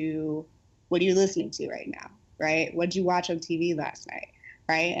you listening to right now, right? What did you watch on TV last night,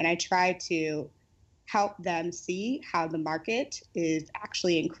 right? And I try to help them see how the market is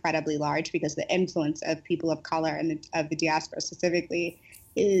actually incredibly large, because the influence of people of color and of the diaspora specifically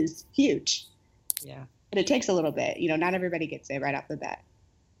is huge. Yeah. But it takes a little bit. Not everybody gets it right off the bat.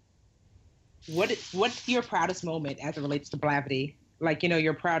 What's your proudest moment as it relates to Blavity? Like,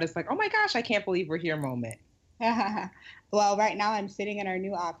 your proudest, like, oh my gosh, I can't believe we're here moment. Well, right now I'm sitting in our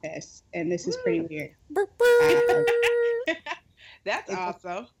new office, and this is pretty weird. That's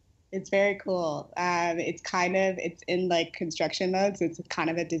awesome. It's very cool. It's in like construction mode, so it's kind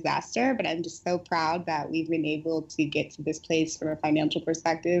of a disaster, but I'm just so proud that we've been able to get to this place from a financial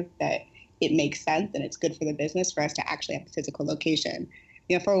perspective that it makes sense and it's good for the business for us to actually have a physical location.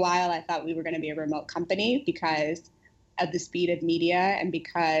 For a while I thought we were going to be a remote company because of the speed of media and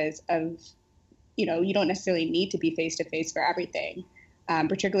because of, you don't necessarily need to be face-to-face for everything,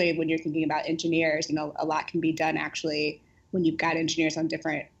 particularly when you're thinking about engineers. A lot can be done actually when you've got engineers on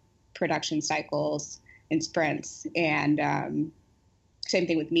different production cycles and sprints. And same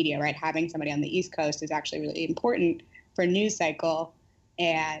thing with media, right? Having somebody on the East Coast is actually really important for a news cycle,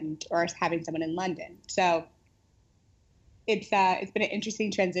 or having someone in London. So it's been an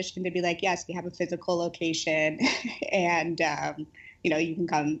interesting transition to be like, yes, we have a physical location, and you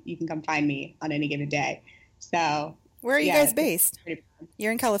can come find me on any given day. So where are you guys based?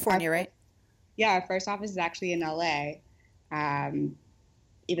 You're in California, right? Yeah, our first office is actually in LA,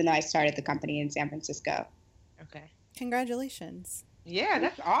 even though I started the company in San Francisco. Okay. Congratulations. Yeah,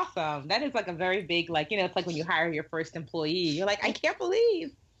 that's awesome. That is like a very big, like, it's like when you hire your first employee, you're like, I can't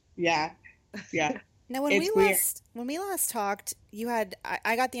believe. Yeah. Now, when we last talked,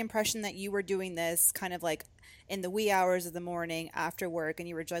 I got the impression that you were doing this kind of like in the wee hours of the morning after work, and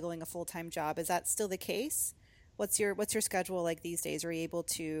you were juggling a full-time job. Is that still the case? What's your schedule like these days? Are you able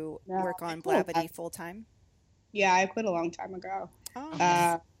to work on Blavity full-time? Yeah, I quit a long time ago.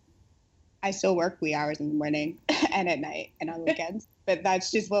 Oh. I still work wee hours in the morning and at night and on weekends, but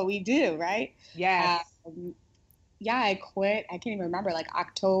that's just what we do, right? Yes. Yeah, I quit. I can't even remember, like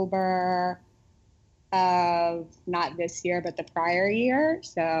October of not this year, but the prior year.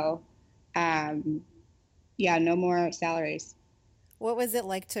 So, yeah, no more salaries. What was it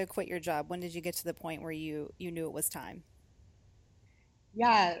like to quit your job? When did you get to the point where you knew it was time?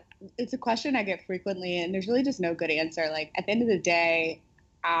 Yeah, it's a question I get frequently, and there's really just no good answer. Like at the end of the day,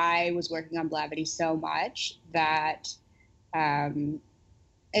 I was working on Blavity so much that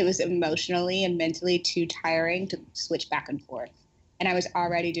it was emotionally and mentally too tiring to switch back and forth. And I was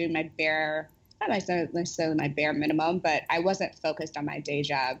already doing my not necessarily my bare minimum, but I wasn't focused on my day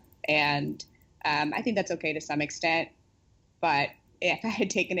job. And I think that's okay to some extent. But if I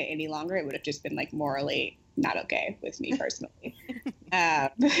had taken it any longer, it would have just been like morally not okay with me personally.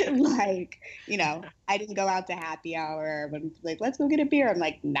 Like, I didn't go out to happy hour when like, let's go get a beer. I'm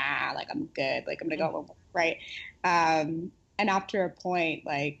like, nah, like I'm good. Like I'm going to go home. Right. And after a point,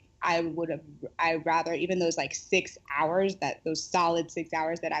 like I rather, even those like 6 hours, those solid 6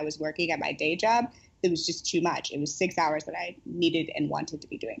 hours that I was working at my day job, it was just too much. It was 6 hours that I needed and wanted to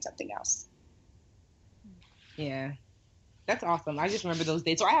be doing something else. Yeah. That's awesome. I just remember those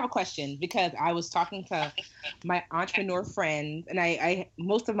days. So I have a question because I was talking to my entrepreneur friends, and I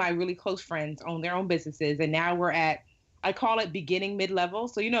most of my really close friends own their own businesses, and now we're at, I call it beginning mid-level.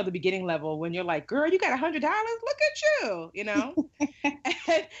 So the beginning level when you're like, girl, you got $100, look at you,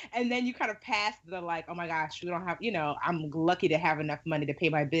 and then you kind of pass the like, oh my gosh, we don't have, I'm lucky to have enough money to pay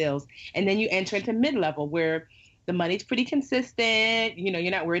my bills, and then you enter into mid-level where the money's pretty consistent,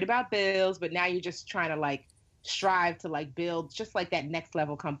 you're not worried about bills, but now you're just trying to like strive to like build just like that next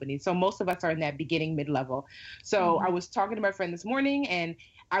level company. So most of us are in that beginning mid-level. So I was talking to my friend this morning, and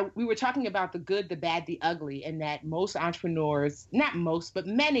we were talking about the good, the bad, the ugly, and that most entrepreneurs, not most, but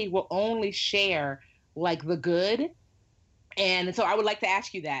many will only share like the good. And so I would like to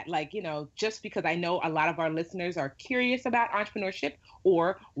ask you that, like, just because I know a lot of our listeners are curious about entrepreneurship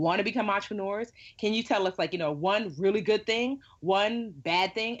or want to become entrepreneurs, can you tell us, like, one really good thing, one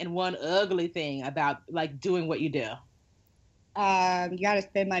bad thing, and one ugly thing about, like, doing what you do? You got to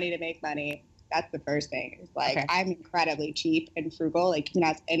spend money to make money. That's the first thing. It's like, okay. I'm incredibly cheap and frugal. Like, you can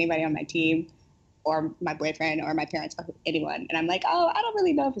ask anybody on my team or my boyfriend or my parents or anyone. And I'm like, oh, I don't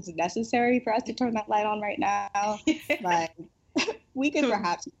really know if it's necessary for us to turn that light on right now, but we could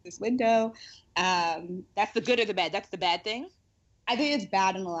perhaps use this window. That's the good or the bad? That's the bad thing? I think it's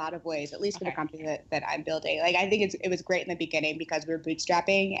bad in a lot of ways, at least for the company that I'm building. Like, I think it was great in the beginning because we were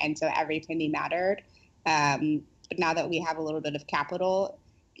bootstrapping, and so every penny mattered. But now that we have a little bit of capital,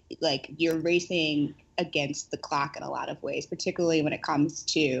 like, you're racing against the clock in a lot of ways, particularly when it comes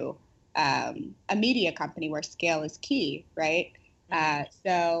to a media company where scale is key, right?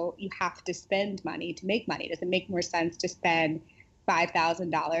 So you have to spend money to make money. Does it make more sense to spend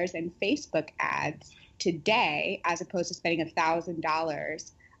 $5,000 in Facebook ads today as opposed to spending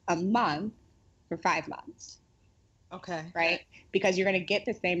 $1,000 a month for 5 months? Okay. Right? Because you're going to get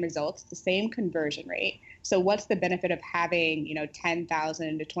the same results, the same conversion rate. So what's the benefit of having,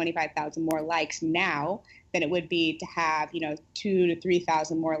 10,000 to 25,000 more likes now than it would be to have, 2,000 to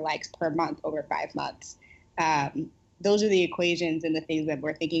 3,000 more likes per month over 5 months? Those are the equations and the things that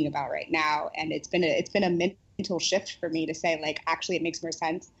we're thinking about right now. And it's been a mental shift for me to say, like, actually, it makes more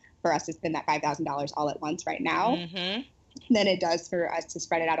sense for us to spend that $5,000 all at once right now than it does for us to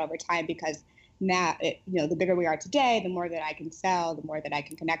spread it out over time, because now, the bigger we are today, the more that I can sell, the more that I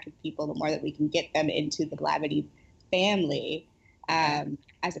can connect with people, the more that we can get them into the Blavity family,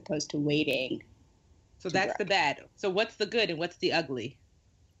 as opposed to waiting. So that's the bad. So what's the good and what's the ugly?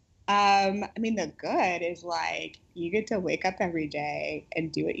 The good is, like, you get to wake up every day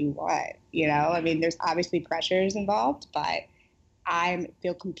and do what you want, there's obviously pressures involved, but I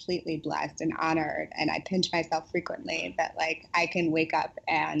feel completely blessed and honored, and I pinch myself frequently that, like, I can wake up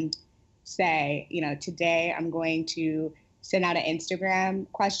and say, today I'm going to send out an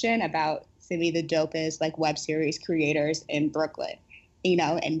Instagram question about send me the dopest, like, web series creators in Brooklyn,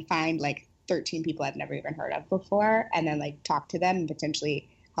 and find like 13 people I've never even heard of before, and then like talk to them and potentially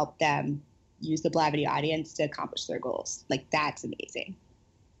help them use the Blavity audience to accomplish their goals. Like, that's amazing.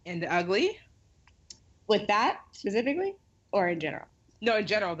 And the ugly? With that specifically, or in general? No, in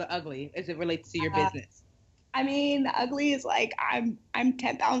general, the ugly, as it relates to your business. I mean, the ugly is like, I'm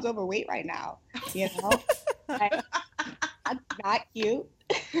 10 pounds overweight right now, you know? That's not cute.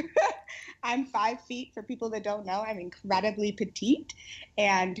 I'm 5 feet, for people that don't know. I'm incredibly petite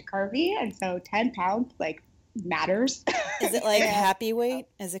and curvy, and so 10 pounds, like, matters. Is it like happy weight?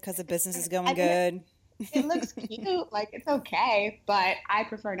 Is it because the business is going good? It looks cute, like it's okay, but I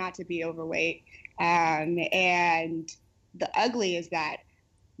prefer not to be overweight. And the ugly is that,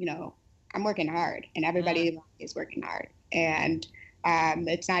 you know, I'm working hard, and everybody is working hard, and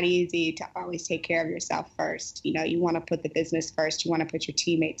it's not easy to always take care of yourself first. You know, you want to put the business first. You want to put your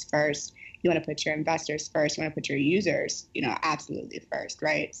teammates first. You want to put your investors first. You want to put your users, you know, absolutely first,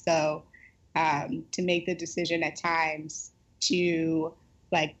 right? So to make the decision at times to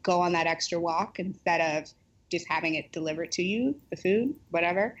like go on that extra walk instead of just having it delivered to you, the food,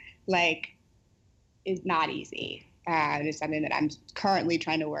 whatever, like, is not easy. It's something that I'm currently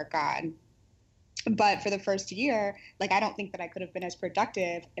trying to work on. But for the first year, like, I don't think that I could have been as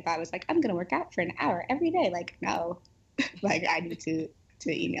productive if I was like, I'm going to work out for an hour every day. Like, no, like, I need to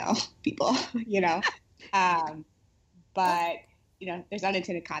email people, you know? But, you know, there's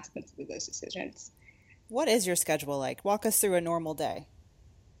unintended consequences of those decisions. What is your schedule like? Walk us through a normal day.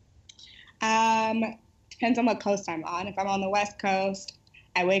 Depends on what coast I'm on. If I'm on the West Coast,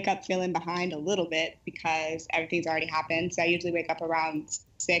 I wake up feeling behind a little bit because everything's already happened. So I usually wake up around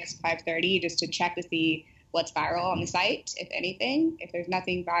 5:30 just to check to see what's viral on the site, if anything. If there's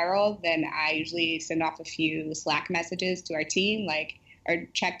nothing viral, then I usually send off a few Slack messages to our team, like, or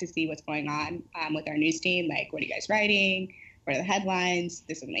check to see what's going on with our news team. Like, what are you guys writing? What are the headlines?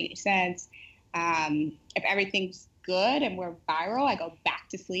 This doesn't make any sense. If everything's good and we're viral, I go back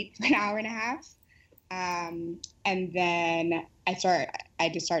to sleep for an hour and a half. And then I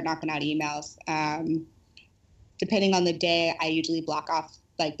just start knocking out emails. Depending on the day, I usually block off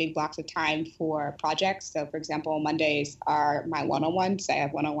like big blocks of time for projects. So for example, Mondays are my one-on-ones. I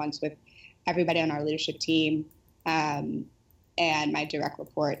have one-on-ones with everybody on our leadership team, and my direct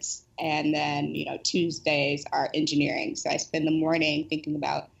reports. And then, you know, Tuesdays are engineering. So I spend the morning thinking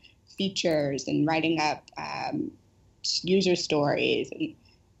about features and writing up user stories and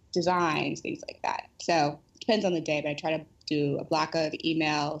designs, things like that. So it depends on the day, but I try to do a block of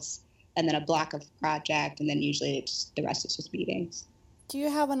emails and then a block of project, and then usually the rest is just meetings. Do you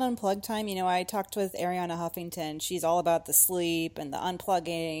have an unplug time? You know, I talked with Ariana Huffington. She's all about the sleep and the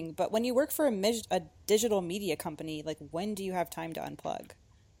unplugging. But when you work for a digital media company, like, when do you have time to unplug?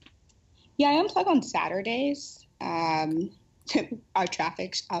 Yeah, I unplug on Saturdays. Our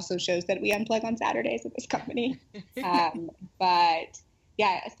traffic also shows that we unplug on Saturdays at this company. But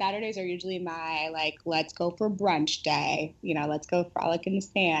yeah, Saturdays are usually my, like, let's go for brunch day. You know, let's go frolic in the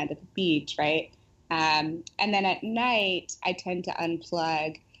sand at the beach, right? And then at night, I tend to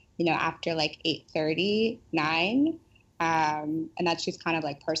unplug, you know, after like 8:30, 9. And that's just kind of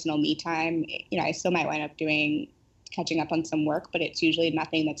like personal me time. You know, I still might wind up catching up on some work, but it's usually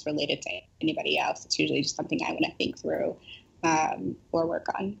nothing that's related to anybody else. It's usually just something I want to think through or work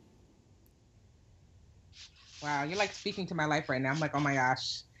on. Wow, you're like speaking to my life right now. I'm like, oh my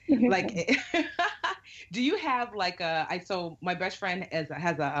gosh. Like, do you have like so my best friend has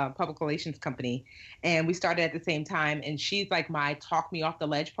a public relations company, and we started at the same time, and she's like my talk me off the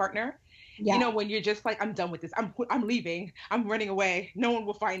ledge partner. Yeah. You know, when you're just like, I'm done with this. I'm leaving. I'm running away. No one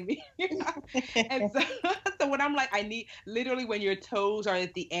will find me. And so when I'm like, I need, literally when your toes are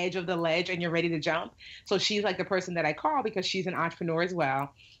at the edge of the ledge and you're ready to jump. So she's like the person that I call because she's an entrepreneur as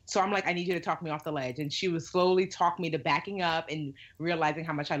well. So I'm like, I need you to talk me off the ledge. And she would slowly talk me to backing up and realizing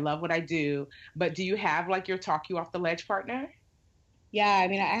how much I love what I do. But do you have like your talk you off the ledge partner? Yeah, I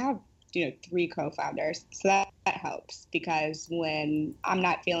mean, I have, 3 co-founders. So that helps, because when I'm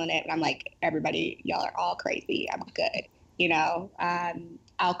not feeling it and I'm like, everybody, y'all are all crazy, I'm good.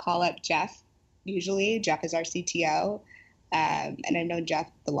 I'll call up Jeff. Usually Jeff is our CTO. And I've known Jeff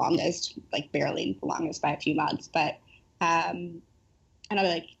the longest, like barely the longest by a few months. But, and I'll be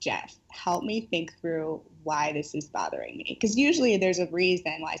like, Jeff, help me think through why this is bothering me. Because usually there's a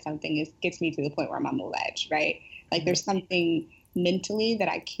reason why something gets me to the point where I'm on the ledge, right? Like there's something mentally that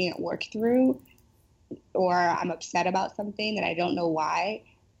I can't work through, or I'm upset about something that I don't know why,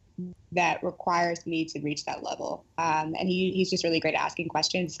 that requires me to reach that level. And he's just really great at asking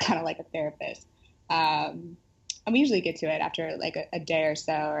questions, kind of like a therapist. And we usually get to it after like a day or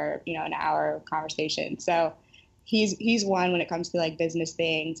so, or, an hour of conversation. So he's one when it comes to like business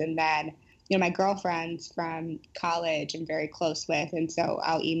things. And then, my girlfriends from college I'm very close with. And so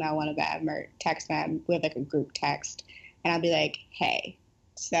I'll email one of them or text them with like a group text. And I'll be like, hey,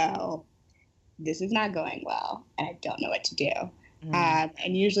 so this is not going well. And I don't know what to do.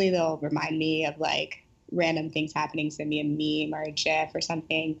 And usually they'll remind me of like random things happening, send me a meme or a GIF or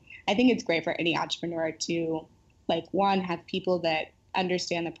something. I think it's great for any entrepreneur to like, one, have people that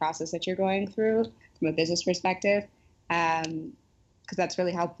understand the process that you're going through from a business perspective, because that's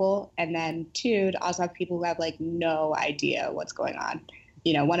really helpful. And then two, to also have people who have like no idea what's going on.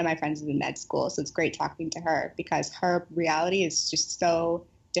 One of my friends is in med school, so it's great talking to her because her reality is just so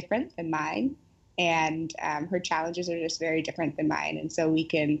different than mine. And her challenges are just very different than mine. And so we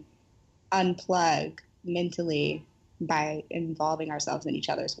can unplug mentally by involving ourselves in each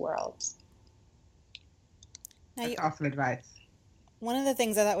other's worlds. That's awesome advice. One of the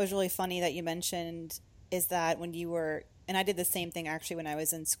things I thought was really funny that you mentioned is that when you were, and I did the same thing actually when I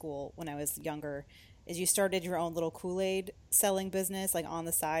was in school, when I was younger, is you started your own little Kool-Aid selling business like on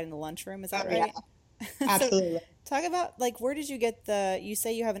the side in the lunchroom. Is that right? Yeah. Absolutely. So, talk about like, where did you get you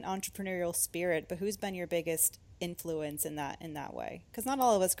say you have an entrepreneurial spirit, but who's been your biggest influence in that way? Because not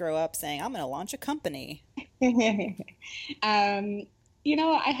all of us grow up saying, I'm going to launch a company. I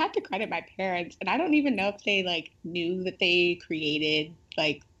have to credit my parents, and I don't even know if they like knew that they created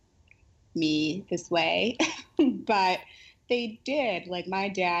like me this way, but they did. Like my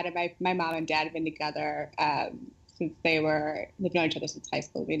dad and my mom and dad have been together since they've known each other since high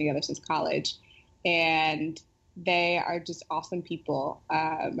school, been together since college, and they are just awesome people.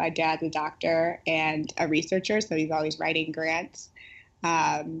 My dad's a doctor and a researcher, so he's always writing grants,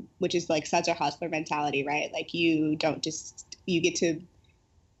 which is like such a hustler mentality, right? Like you get to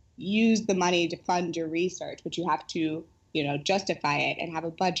use the money to fund your research, but you have to, justify it and have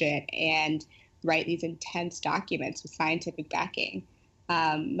a budget and write these intense documents with scientific backing.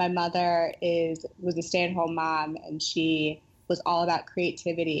 My mother was a stay-at-home mom, and she was all about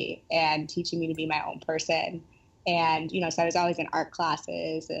creativity and teaching me to be my own person. And, so I was always in art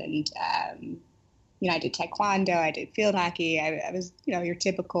classes and, I did taekwondo, I did field hockey. I was, your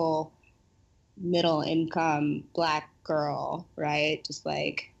typical middle income Black girl, right? Just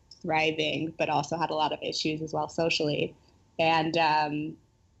like thriving, but also had a lot of issues as well socially. And,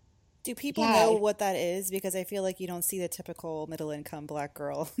 do people know what that is? Because I feel like you don't see the typical middle income Black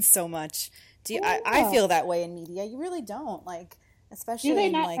girl so much. I feel that way in media. You really don't, like, especially. Do they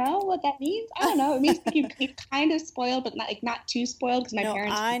not know what that means? I don't know. It means like you're kind of spoiled, but not too spoiled. Because my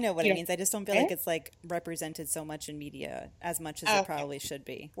parents. I know what it means. I just don't feel like it's like represented so much in media as much as it probably should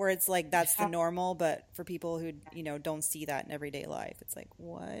be. Where it's like that's the normal, but for people who don't see that in everyday life, it's like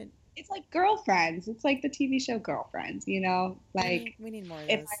what? It's like Girlfriends. It's like the TV show Girlfriends. Like we need more of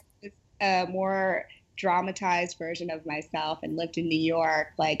those. If I was a more dramatized version of myself and lived in New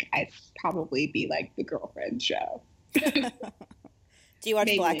York, like I'd probably be like the Girlfriend show. Do you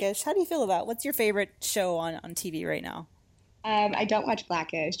watch Blackish? How do you feel about what's your favorite show on TV right now? I don't watch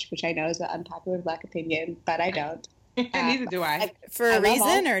Blackish, which I know is an unpopular Black opinion, but I don't. Neither do I. For a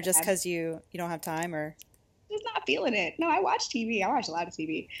reason, or just because you don't have time, or just not feeling it? No, I watch TV. I watch a lot of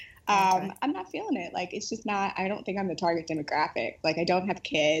TV. I'm not feeling it. Like it's just not. I don't think I'm the target demographic. Like I don't have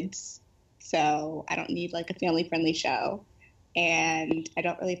kids, so I don't need like a family-friendly show, and I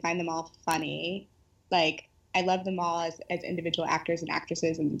don't really find them all funny. Like. I love them all as individual actors and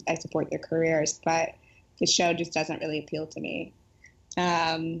actresses, and I support their careers, but the show just doesn't really appeal to me.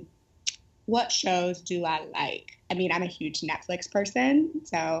 What shows do I like? I mean, I'm a huge Netflix person,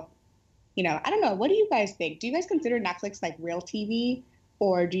 so, I don't know. What do you guys think? Do you guys consider Netflix like real TV,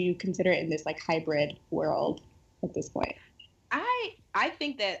 or do you consider it in this like hybrid world at this point? I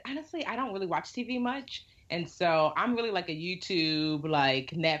think that, honestly, I don't really watch TV much. And so I'm really like a YouTube,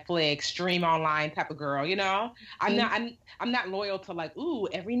 like Netflix, stream online type of girl, I'm not loyal to like,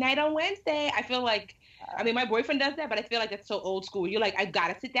 every night on Wednesday. I feel like, my boyfriend does that, but I feel like that's so old school. You're like, I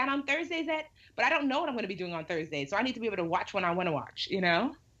gotta sit down on Thursdays but I don't know what I'm going to be doing on Thursdays. So I need to be able to watch when I want to watch,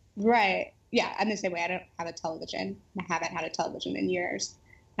 Right. Yeah. I'm the same way. I don't have a television. I haven't had a television in years.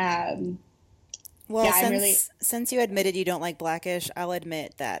 Well, yeah, since you admitted you don't like Blackish, I'll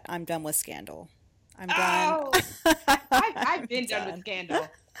admit that I'm done with Scandal. I'm done. I've been done with Scandal.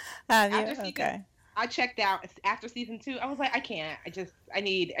 Have you? Okay. I checked out after season 2. I was like, I can't. I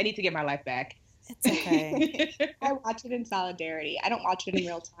need to get my life back. It's okay. I watch it in solidarity. I don't watch it in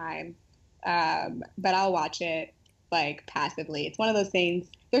real time, but I'll watch it like passively. It's one of those things.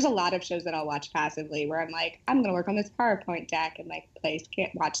 There's a lot of shows that I'll watch passively where I'm like, I'm gonna work on this PowerPoint deck and like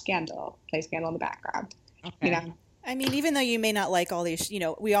watch Scandal, play Scandal in the background. Okay. I mean, even though you may not like all these,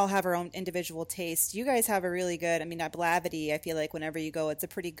 we all have our own individual tastes. You guys have a really good, at Blavity, I feel like whenever you go, it's a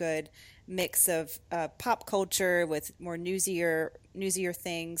pretty good mix of pop culture with more newsier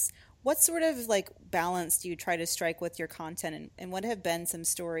things. What sort of balance do you try to strike with your content, and what have been some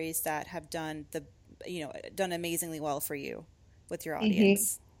stories that have done done amazingly well for you with your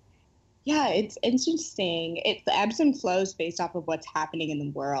audience? Yeah, it's interesting. It ebbs and flows based off of what's happening in the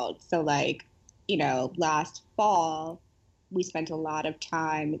world. So last fall, we spent a lot of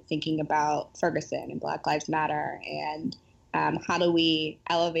time thinking about Ferguson and Black Lives Matter and how do we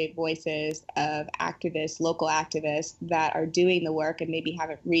elevate voices of activists, local activists that are doing the work and maybe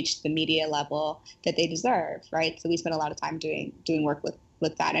haven't reached the media level that they deserve, right? So we spent a lot of time doing work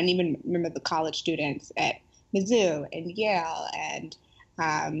with that. And even remember the college students at Mizzou and Yale and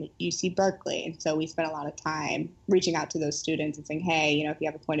UC Berkeley. And so we spent a lot of time reaching out to those students and saying, hey, if you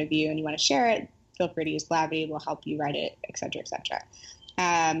have a point of view and you want to share it, feel free to use Blavity. We'll help you write it, et cetera, et cetera.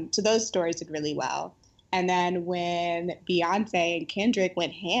 So those stories did really well. And then when Beyonce and Kendrick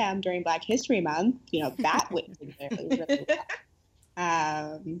went ham during Black History Month, that went really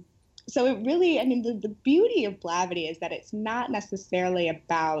well. So it really, the beauty of Blavity is that it's not necessarily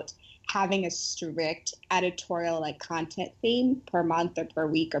about having a strict editorial content theme per month or per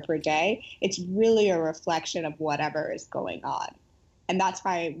week or per day. It's really a reflection of whatever is going on. And that's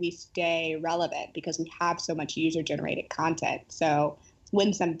why we stay relevant, because we have so much user-generated content. So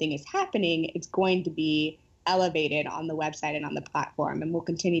when something is happening, it's going to be elevated on the website and on the platform. And we'll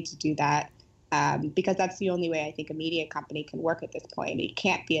continue to do that because that's the only way I think a media company can work at this point. It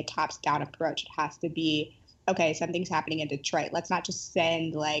can't be a tops-down approach. It has to be, okay, something's happening in Detroit. Let's not just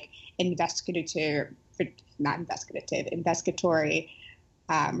send investigatory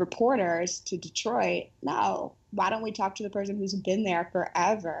reporters to Detroit. No, why don't we talk to the person who's been there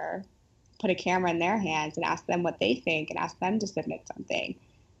forever, put a camera in their hands and ask them what they think and ask them to submit something.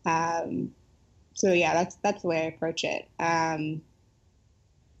 So yeah, that's the way I approach it. And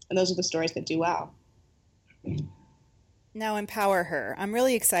those are the stories that do well. Now, Empower Her. I'm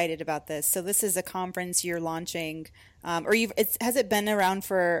really excited about this. So this is a conference you're launching, has it been around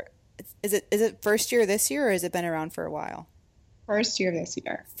for? Is it first year this year, or has it been around for a while? First year this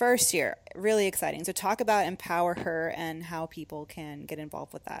year. First year, really exciting. So talk about Empower Her and how people can get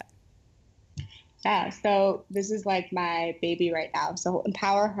involved with that. Yeah, so this is my baby right now. So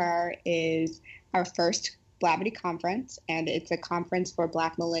Empower Her is our first Blavity conference, and it's a conference for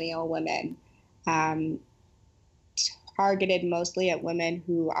Black millennial women. Targeted mostly at women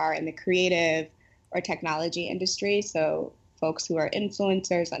who are in the creative or technology industry. So folks who are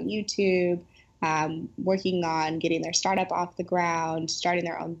influencers on YouTube, working on getting their startup off the ground, starting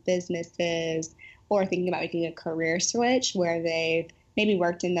their own businesses, or thinking about making a career switch where they've maybe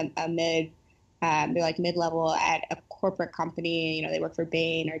worked in they're mid-level at a corporate company, they work for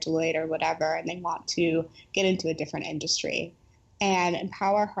Bain or Deloitte or whatever, and they want to get into a different industry. And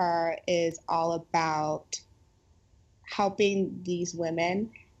Empower Her is all about helping these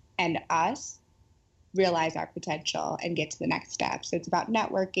women and us realize our potential and get to the next step. So it's about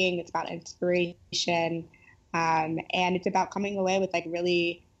networking, it's about inspiration, and it's about coming away with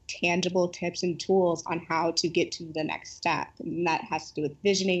really tangible tips and tools on how to get to the next step. And that has to do with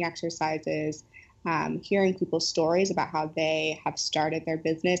visioning exercises, hearing people's stories about how they have started their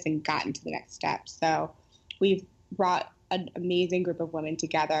business and gotten to the next step. So we've brought an amazing group of women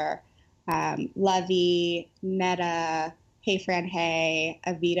together. Lovey, Netta, Hey Fran Hey,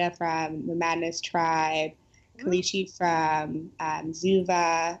 Avita from the Madness Tribe, Kalichi from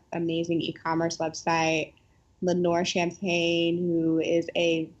Zuva, amazing e-commerce website, Lenore Champagne, who is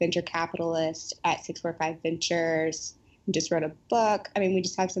a venture capitalist at 645 Ventures, and just wrote a book. We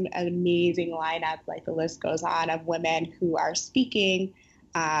just have an amazing lineup, the list goes on, of women who are speaking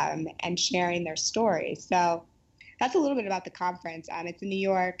and sharing their stories. So that's a little bit about the conference. It's in New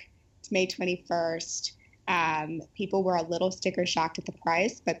York. It's May 21st. People were a little sticker shocked at the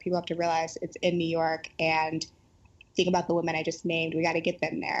price, but people have to realize it's in New York, and think about the women I just named. We got to get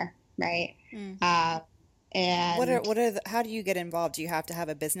them there, right? And how do you get involved? Do you have to have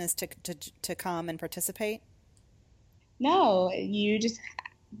a business to come and participate? No,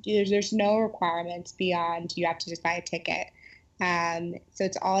 there's no requirements beyond you have to just buy a ticket. So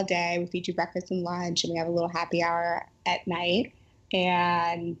it's all day. We feed you breakfast and lunch, and we have a little happy hour at night.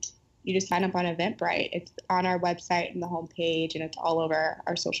 And you just sign up on Eventbrite. It's on our website and the homepage, and it's all over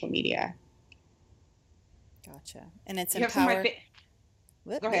our social media. Gotcha. And it's Empower.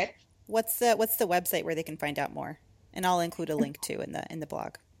 Go ahead. What's the website where they can find out more? And I'll include a link too in the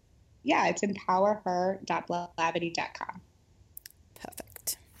blog. Yeah, it's empowerher.blavity.com.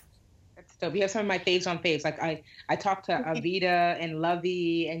 Perfect. That's So we have some of my faves on faves. Like I talked to Avita and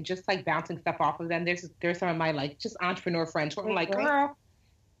Lovey and just like bouncing stuff off of them. There's some of my like just entrepreneur friends where I'm like, girl,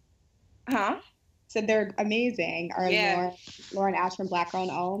 huh? So they're amazing. Or Lauren Ash from Black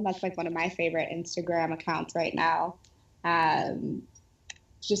Girl Own. That's like one of my favorite Instagram accounts right now.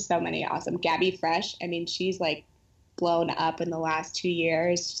 Just so many awesome. Gabby Fresh. I mean, she's like blown up in the last 2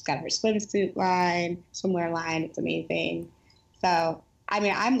 years. She's got her swimsuit line, swimwear line. It's amazing. So, I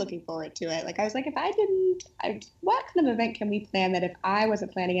mean, I'm looking forward to it. Like, I was like, what kind of event can we plan that if I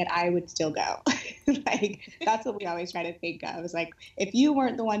wasn't planning it, I would still go? Like, that's what we always try to think of. It's like, if you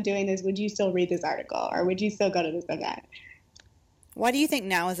weren't the one doing this, would you still read this article or would you still go to this event? Why do you think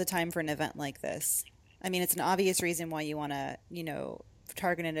now is the time for an event like this? I mean, it's an obvious reason why you want to,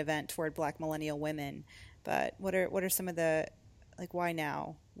 target an event toward Black millennial women. But what are some of the, like, why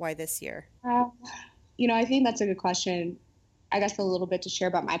now? Why this year? I think that's a good question. I guess a little bit to share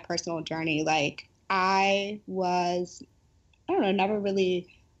about my personal journey. Like, I was, never really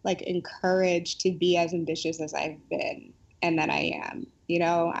like encouraged to be as ambitious as I've been and that I am.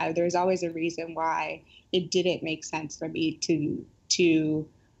 There's always a reason why it didn't make sense for me to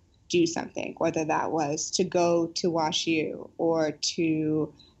do something, whether that was to go to WashU or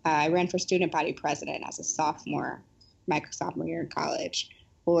to, I ran for student body president as a sophomore, my sophomore year in college,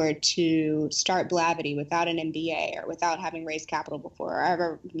 or to start Blavity without an MBA or without having raised capital before or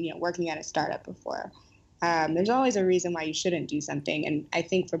ever, working at a startup before. There's always a reason why you shouldn't do something. And I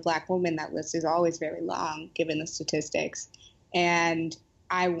think for Black women, that list is always very long, given the statistics. And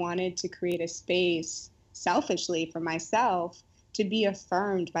I wanted to create a space selfishly for myself to be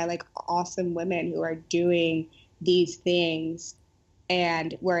affirmed by like awesome women who are doing these things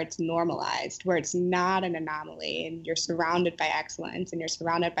and where it's normalized, where it's not an anomaly and you're surrounded by excellence and you're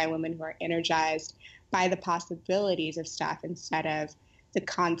surrounded by women who are energized by the possibilities of stuff instead of the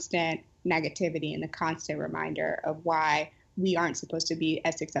constant negativity and the constant reminder of why we aren't supposed to be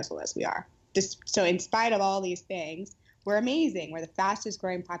as successful as we are. So in spite of all these things, we're amazing. We're the fastest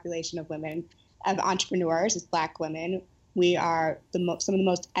growing population of women, of entrepreneurs as Black women. We are some of the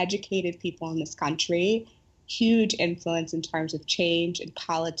most educated people in this country, huge influence in terms of change in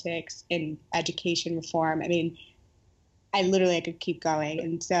politics, in education reform. I mean, I could keep going.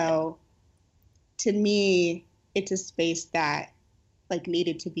 And so to me, it's a space that like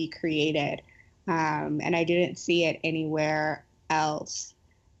needed to be created. And I didn't see it anywhere else,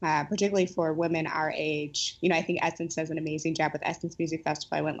 particularly for women our age. I think Essence does an amazing job with Essence Music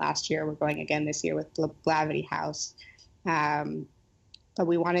Festival. I went last year. We're going again this year with Blavity House. But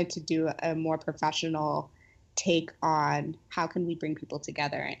we wanted to do a more professional take on how can we bring people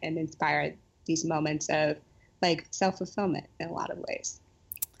together and inspire these moments of like self-fulfillment in a lot of ways.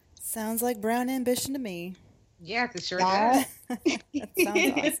 Sounds like brown ambition to me. Yes, it sure does. That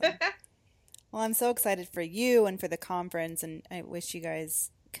sounds awesome. Well, I'm so excited for you and for the conference, and I wish you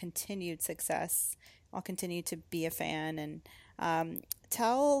guys continued success. I'll continue to be a fan, and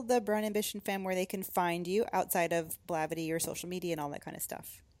tell the Brown Ambition fam where they can find you outside of Blavity or social media and all that kind of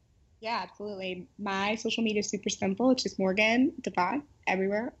stuff. Yeah, absolutely. My social media is super simple. It's just Morgan DeBaun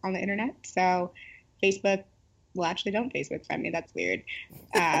everywhere on the internet. So Facebook, well, actually don't Facebook friend me. That's weird.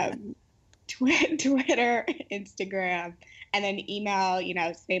 Twitter, Instagram, and then email,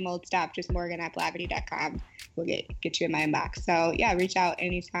 same old stuff, just morgan@blavity.com. We'll get you in my inbox. So yeah, reach out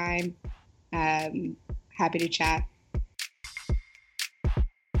anytime. Happy to chat.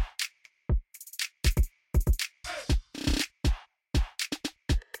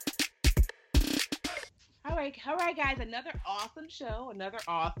 All right, guys, another awesome show, another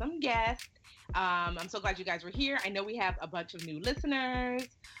awesome guest. I'm so glad you guys were here. I know we have a bunch of new listeners.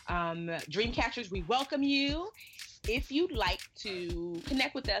 Dreamcatchers, we welcome you. If you'd like to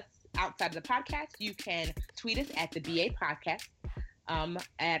connect with us outside of the podcast, you can tweet us at the BA Podcast on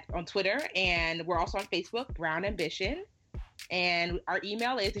Twitter, and we're also on Facebook, Brown Ambition. And our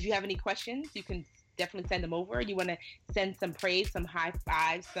email is, if you have any questions, you can definitely send them over. You want to send some praise, some high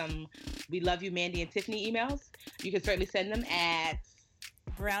fives, some we love you, Mandy and Tiffany emails, you can certainly send them at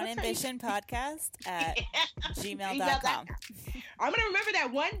brownambitionpodcast@gmail.com. I'm going to remember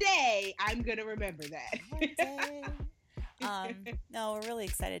that one day. I'm going to remember that. One day. No, we're really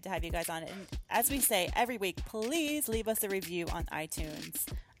excited to have you guys on. And as we say every week, please leave us a review on iTunes.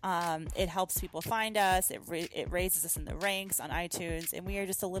 It helps people find us. It raises us in the ranks on iTunes, and we are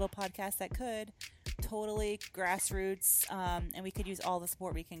just a little podcast that could totally grassroots, and we could use all the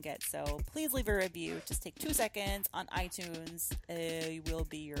support we can get. So please leave a review. Just take 2 seconds on iTunes. We'll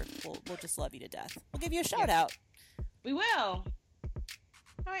just love you to death. We'll give you a shout out. We will. All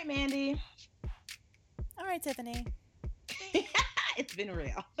right, Mandy. All right, Tiffany. It's been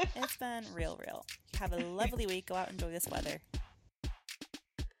real. It's been real. Have a lovely week. Go out and enjoy this weather.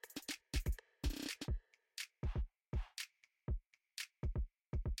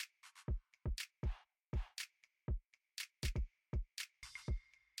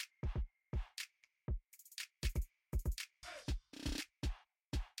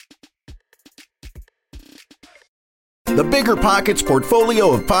 The Bigger Pockets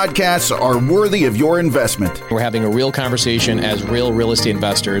portfolio of podcasts are worthy of your investment. We're having a real conversation as real estate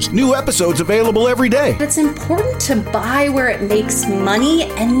investors. New episodes available every day. It's important to buy where it makes money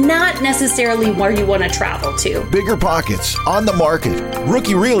and not necessarily where you want to travel to. Bigger Pockets, On the Market,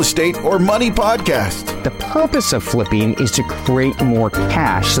 Rookie Real Estate, or Money Podcast. The purpose of flipping is to create more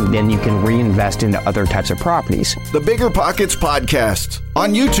cash so then you can reinvest into other types of properties. The Bigger Pockets Podcast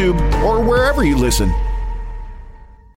on YouTube or wherever you listen.